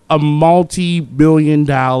 You're a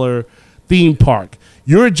multi-billion-dollar theme park.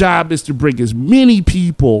 Your job is to bring as many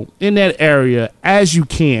people in that area as you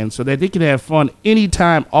can so that they can have fun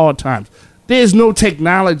anytime, all times. There's no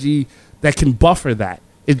technology that can buffer that.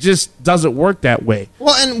 It just doesn't work that way.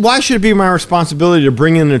 Well, and why should it be my responsibility to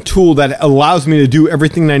bring in a tool that allows me to do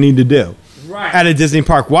everything that I need to do? Right. At a Disney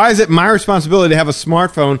park? Why is it my responsibility to have a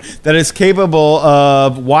smartphone that is capable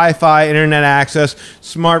of Wi-Fi, internet access,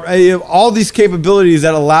 all these capabilities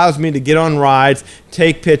that allows me to get on rides,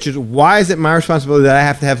 take pictures? Why is it my responsibility that I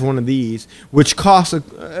have to have one of these, which costs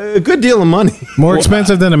a good deal of money? More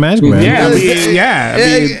expensive than a Magic Band.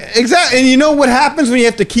 Exactly. And you know what happens when you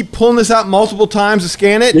have to keep pulling this out multiple times to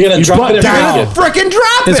scan it? You're going to drop it down. Freaking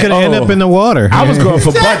drop it. It's going to end up in the water. I was going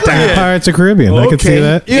for butt down. Pirates of the Caribbean. I could see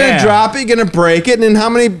that. You're going to drop it, you're going to break it, and then how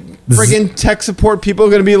many friggin' tech support people are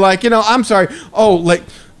going to be like, I'm sorry.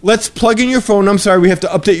 Let's plug in your phone. I'm sorry, we have to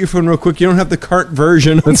update your phone real quick. You don't have the current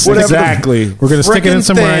version of whatever. Exactly. We're going to stick it in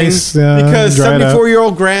some rice. Because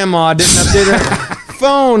 74-year-old grandma didn't update her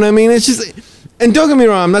phone. I mean, it's just... And don't get me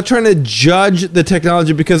wrong, I'm not trying to judge the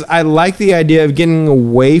technology because I like the idea of getting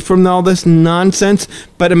away from all this nonsense.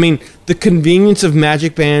 But, I mean, the convenience of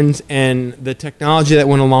Magic Bands and the technology that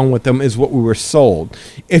went along with them is what we were sold.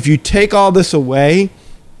 If you take all this away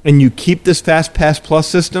and you keep this Fast Pass Plus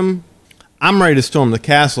system, I'm ready to storm the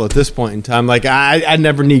castle at this point in time. Like I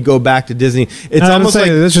never need to go back to Disney. It's almost like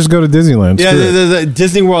let's just go to Disneyland. Yeah, the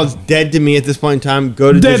Disney World's dead to me at this point in time.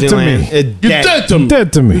 Go to Dead to Disneyland. me. Dead to me.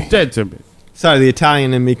 Dead to me. Dead to me. Sorry, the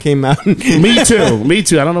Italian in me came out. Me too. Me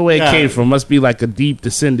too. I don't know where it Yeah. came from. Must be like a deep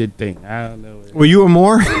descended thing. I don't know. Were you a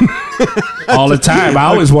more? All the time. I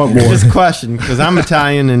always want more. Just question, because I'm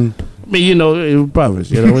Italian and I mean, you know,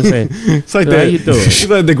 brothers. You know what I'm saying? it's like So how you doing? It's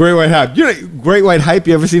like the Great White Hype. You know, Great White Hype.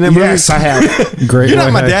 You ever seen that movie? Yes, I have. Great. You're not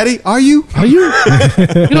White my Hype. daddy, are you? Are you?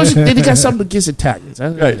 You know, they got something against Italians.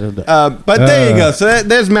 Right. But there you go. So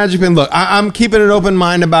there's Magic Pen. Look, I'm keeping an open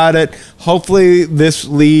mind about it. Hopefully, this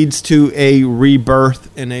leads to a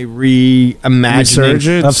rebirth and a reimagining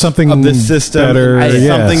Resurgence Of something of the system. better.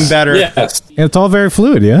 Something yes. better. Yes. And it's all very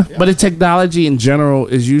fluid, yeah? But the technology in general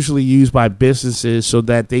is usually used by businesses so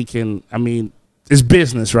that they can, I mean, it's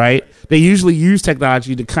business, right? They usually use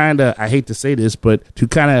technology to kind of, I hate to say this, but to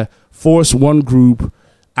kind of force one group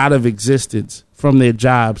out of existence from their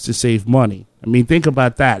jobs to save money. I mean, think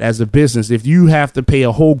about that as a business. If you have to pay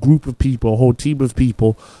a whole group of people, a whole team of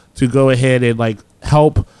people to go ahead and like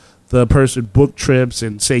help the person book trips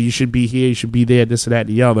and say you should be here, you should be there, this and that and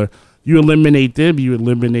the other, you eliminate them, you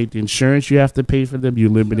eliminate the insurance you have to pay for them, you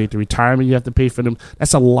eliminate the retirement you have to pay for them.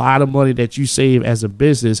 That's a lot of money that you save as a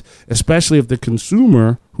business, especially if the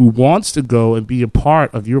consumer who wants to go and be a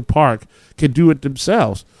part of your park can do it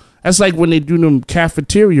themselves. That's like when they do them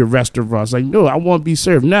cafeteria restaurants. Like, no, I want to be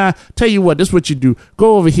served. Nah, tell you what, this is what you do.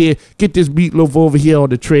 Go over here, get this meatloaf over here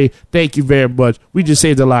on the tray. Thank you very much. We just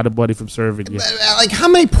saved a lot of money from serving you. Like, how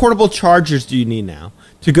many portable chargers do you need now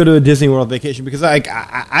to go to a Disney World vacation? Because like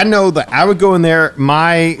I know that I would go in there,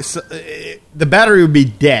 the battery would be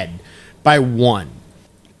dead by 1.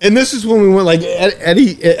 And this is when we went, like,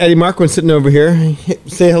 Eddie Marquand sitting over here.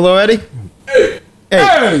 Say hello, Eddie.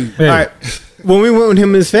 Hey. All right. When we went with him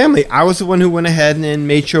and his family, I was the one who went ahead and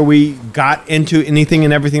made sure we got into anything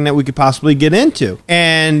and everything that we could possibly get into.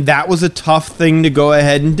 And that was a tough thing to go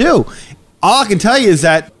ahead and do. All I can tell you is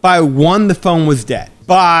that by 1, the phone was dead.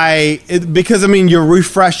 Because, I mean, you're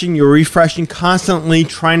refreshing, constantly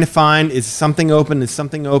trying to find, is something open?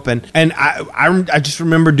 And I just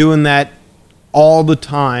remember doing that all the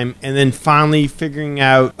time and then finally figuring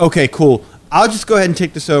out, okay, cool. I'll just go ahead and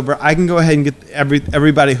take this over. I can go ahead and get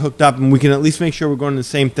everybody hooked up, and we can at least make sure we're going to the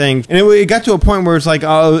same thing. And it got to a point where it's like,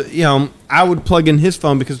 oh, you know, I would plug in his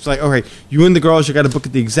phone because it's like, okay, you and the girls, you got to book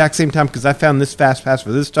at the exact same time because I found this fast pass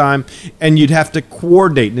for this time, and you'd have to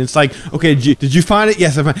coordinate. And it's like, okay, did you find it?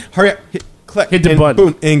 Yes, I found it. Hurry up. Click, Hit the and button.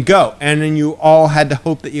 boom, and go. And then you all had to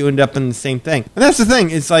hope that you end up in the same thing. And that's the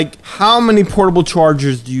thing. It's like, how many portable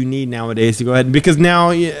chargers do you need nowadays to go ahead? Because now,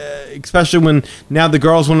 especially when now the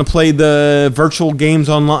girls want to play the virtual games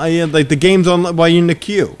online, like the games on while you're in the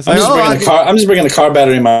queue. It's I'm like, just bringing the car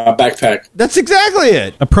battery in my backpack. that's exactly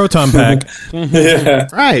it. A proton pack. Yeah.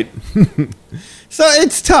 Right. So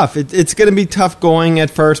it's tough. It's going to be tough going at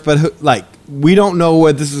first, but like, we don't know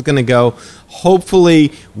where this is going to go.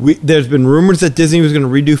 Hopefully, there's been rumors that Disney was going to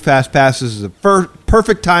redo Fast Pass. This is a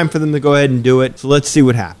perfect time for them to go ahead and do it. So let's see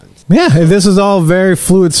what happens. Yeah, this is all very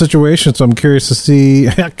fluid situation, so I'm curious to see,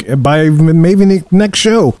 by maybe the next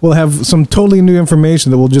show, we'll have some totally new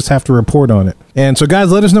information that we'll just have to report on it. And so,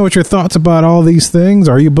 guys, let us know what your thoughts about all these things.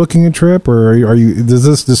 Are you booking a trip, or does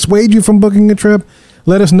this dissuade you from booking a trip?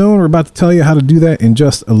 Let us know, and we're about to tell you how to do that in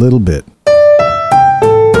just a little bit.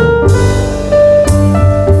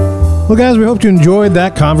 Well, guys, we hope you enjoyed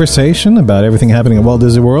that conversation about everything happening at Walt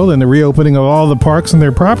Disney World and the reopening of all the parks and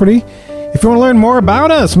their property. If you want to learn more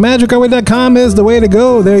about us, MagicOurWay.com is the way to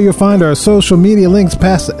go. There you'll find our social media links,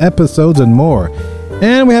 past episodes, and more.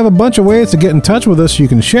 And we have a bunch of ways to get in touch with us. You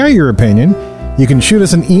can share your opinion. You can shoot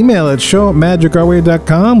us an email at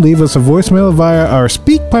show@magicourway.com. Leave us a voicemail via our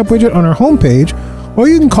SpeakPipe widget on our homepage. Or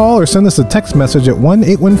you can call or send us a text message at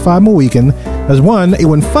 1-815-MOWEEKEND. That's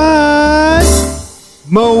 1-815...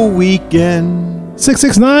 Mo Weekend.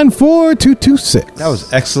 669-4226. That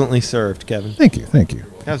was excellently served, Kevin. Thank you.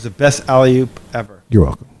 That was the best alley-oop ever. You're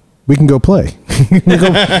welcome. We can go play. we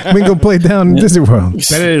can go play down in Disney World.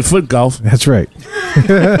 Better than foot golf. That's right.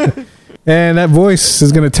 And that voice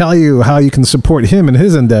is going to tell you how you can support him and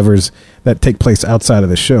his endeavors that take place outside of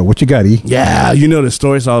the show. What you got, E? Yeah, you know the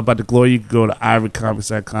story's all about the glory. You can go to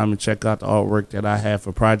ivorycomics.com and check out the artwork that I have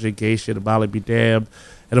for Project Gay Shit, About to Be Damned.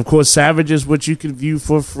 And, of course, Savage is what you can view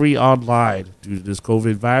for free online. Due to this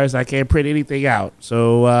COVID virus, I can't print anything out.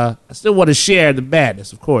 So I still want to share the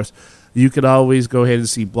madness, of course. You can always go ahead and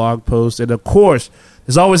see blog posts. And, of course,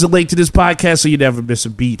 there's always a link to this podcast so you never miss a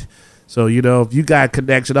beat. So, if you got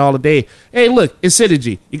connection all the day, hey, look, it's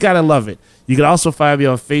Synergy. You got to love it. You can also find me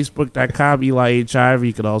on Facebook.com, Eli H. Ivory.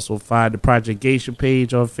 You can also find the Project Geisha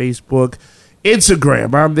page on Facebook.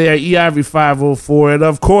 Instagram, I'm there, eIvory504. And,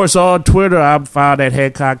 of course, on Twitter, I'm found at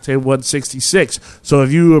Hancock10166. So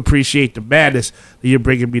if you appreciate the madness, then you're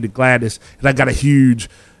bringing me the gladness. And I got a huge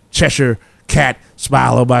Cheshire cat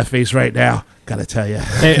smile on my face right now. Gotta tell you.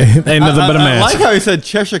 Ain't nothing but a I match. like how he said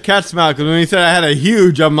Cheshire cat smile, because when he said I had a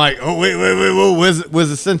huge, I'm like, oh, wait, where's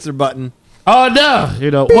the censor button? Oh,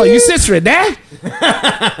 no. What, you censoring that?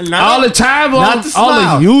 All the time?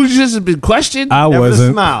 All the users have been questioned? I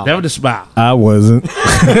wasn't. Never the smile. I wasn't.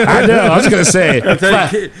 I know. I was going to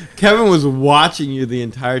say. Kevin was watching you the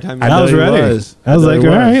entire time. I was ready. I was like, all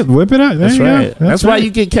right, whip it up. There That's you right. go. That's why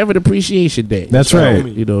you get Kevin Appreciation Day. That's right.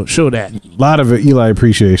 Show that. A lot of Eli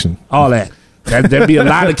appreciation. All that. There'd be a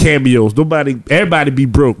lot of cameos. Everybody be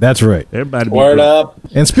broke. That's right. Everybody be Word broke. up.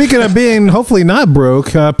 And speaking of being hopefully not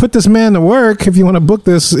broke, put this man to work if you want to book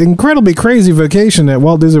this incredibly crazy vacation at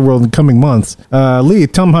Walt Disney World in the coming months. Lee,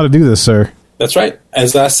 tell him how to do this, sir. That's right.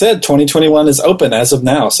 As I said, 2021 is open as of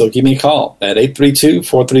now, so give me a call at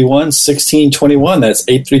 832-431-1621. That's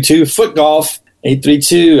 832-FOOTGOLF,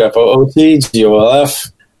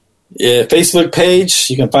 832-FOOTGOLF. Facebook page,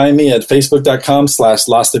 you can find me at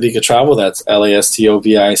facebook.com/Lastovica Travel. That's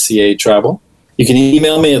LASTOVICA Travel. You can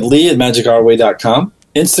email me at lee@magicourway.com.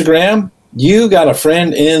 Instagram, you got a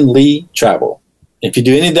friend in Lee Travel. If you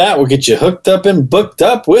do any of that, we'll get you hooked up and booked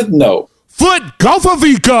up with no Foot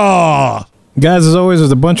Golfavica! Guys, as always,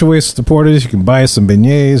 there's a bunch of ways to support us. You can buy some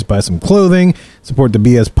beignets, buy some clothing, support the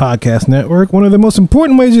BS Podcast Network. One of the most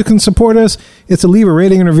important ways you can support us is to leave a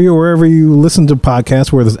rating and review wherever you listen to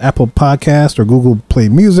podcasts, whether it's Apple Podcast or Google Play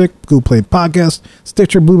Music, Google Play Podcast,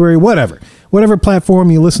 Stitcher, Blueberry, whatever. Whatever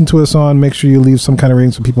platform you listen to us on, make sure you leave some kind of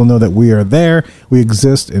rating so people know that we are there, we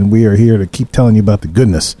exist, and we are here to keep telling you about the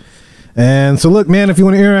goodness. And so, look, man, if you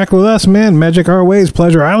want to interact with us, man, Magic Our Ways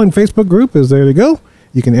Pleasure Island Facebook group is there to go.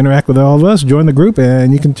 You can interact with all of us, join the group,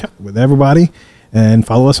 and you can chat with everybody and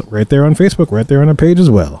follow us right there on Facebook, right there on our page as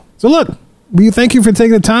well. So look, we thank you for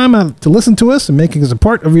taking the time out to listen to us and making us a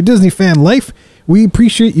part of your Disney fan life. We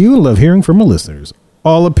appreciate you and love hearing from our listeners.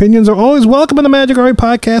 All opinions are always welcome on the Magic RA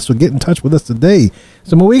Podcast, so get in touch with us today.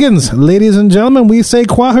 So Mohegans, ladies and gentlemen, we say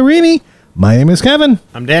Kwaherini. My name is Kevin.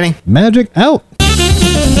 I'm Danny. Magic out.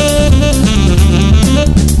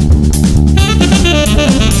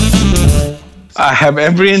 I have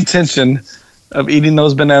every intention of eating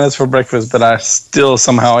those bananas for breakfast, but I still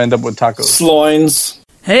somehow end up with tacos. Sloins.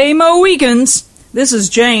 Hey, Mohegans. This is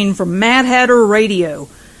Jane from Mad Hatter Radio.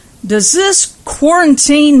 Does this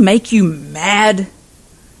quarantine make you mad?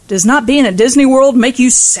 Does not being at Disney World make you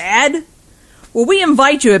sad? Well, we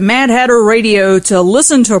invite you at Mad Hatter Radio to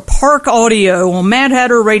listen to Park Audio on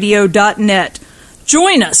madhatterradio.net.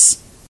 Join us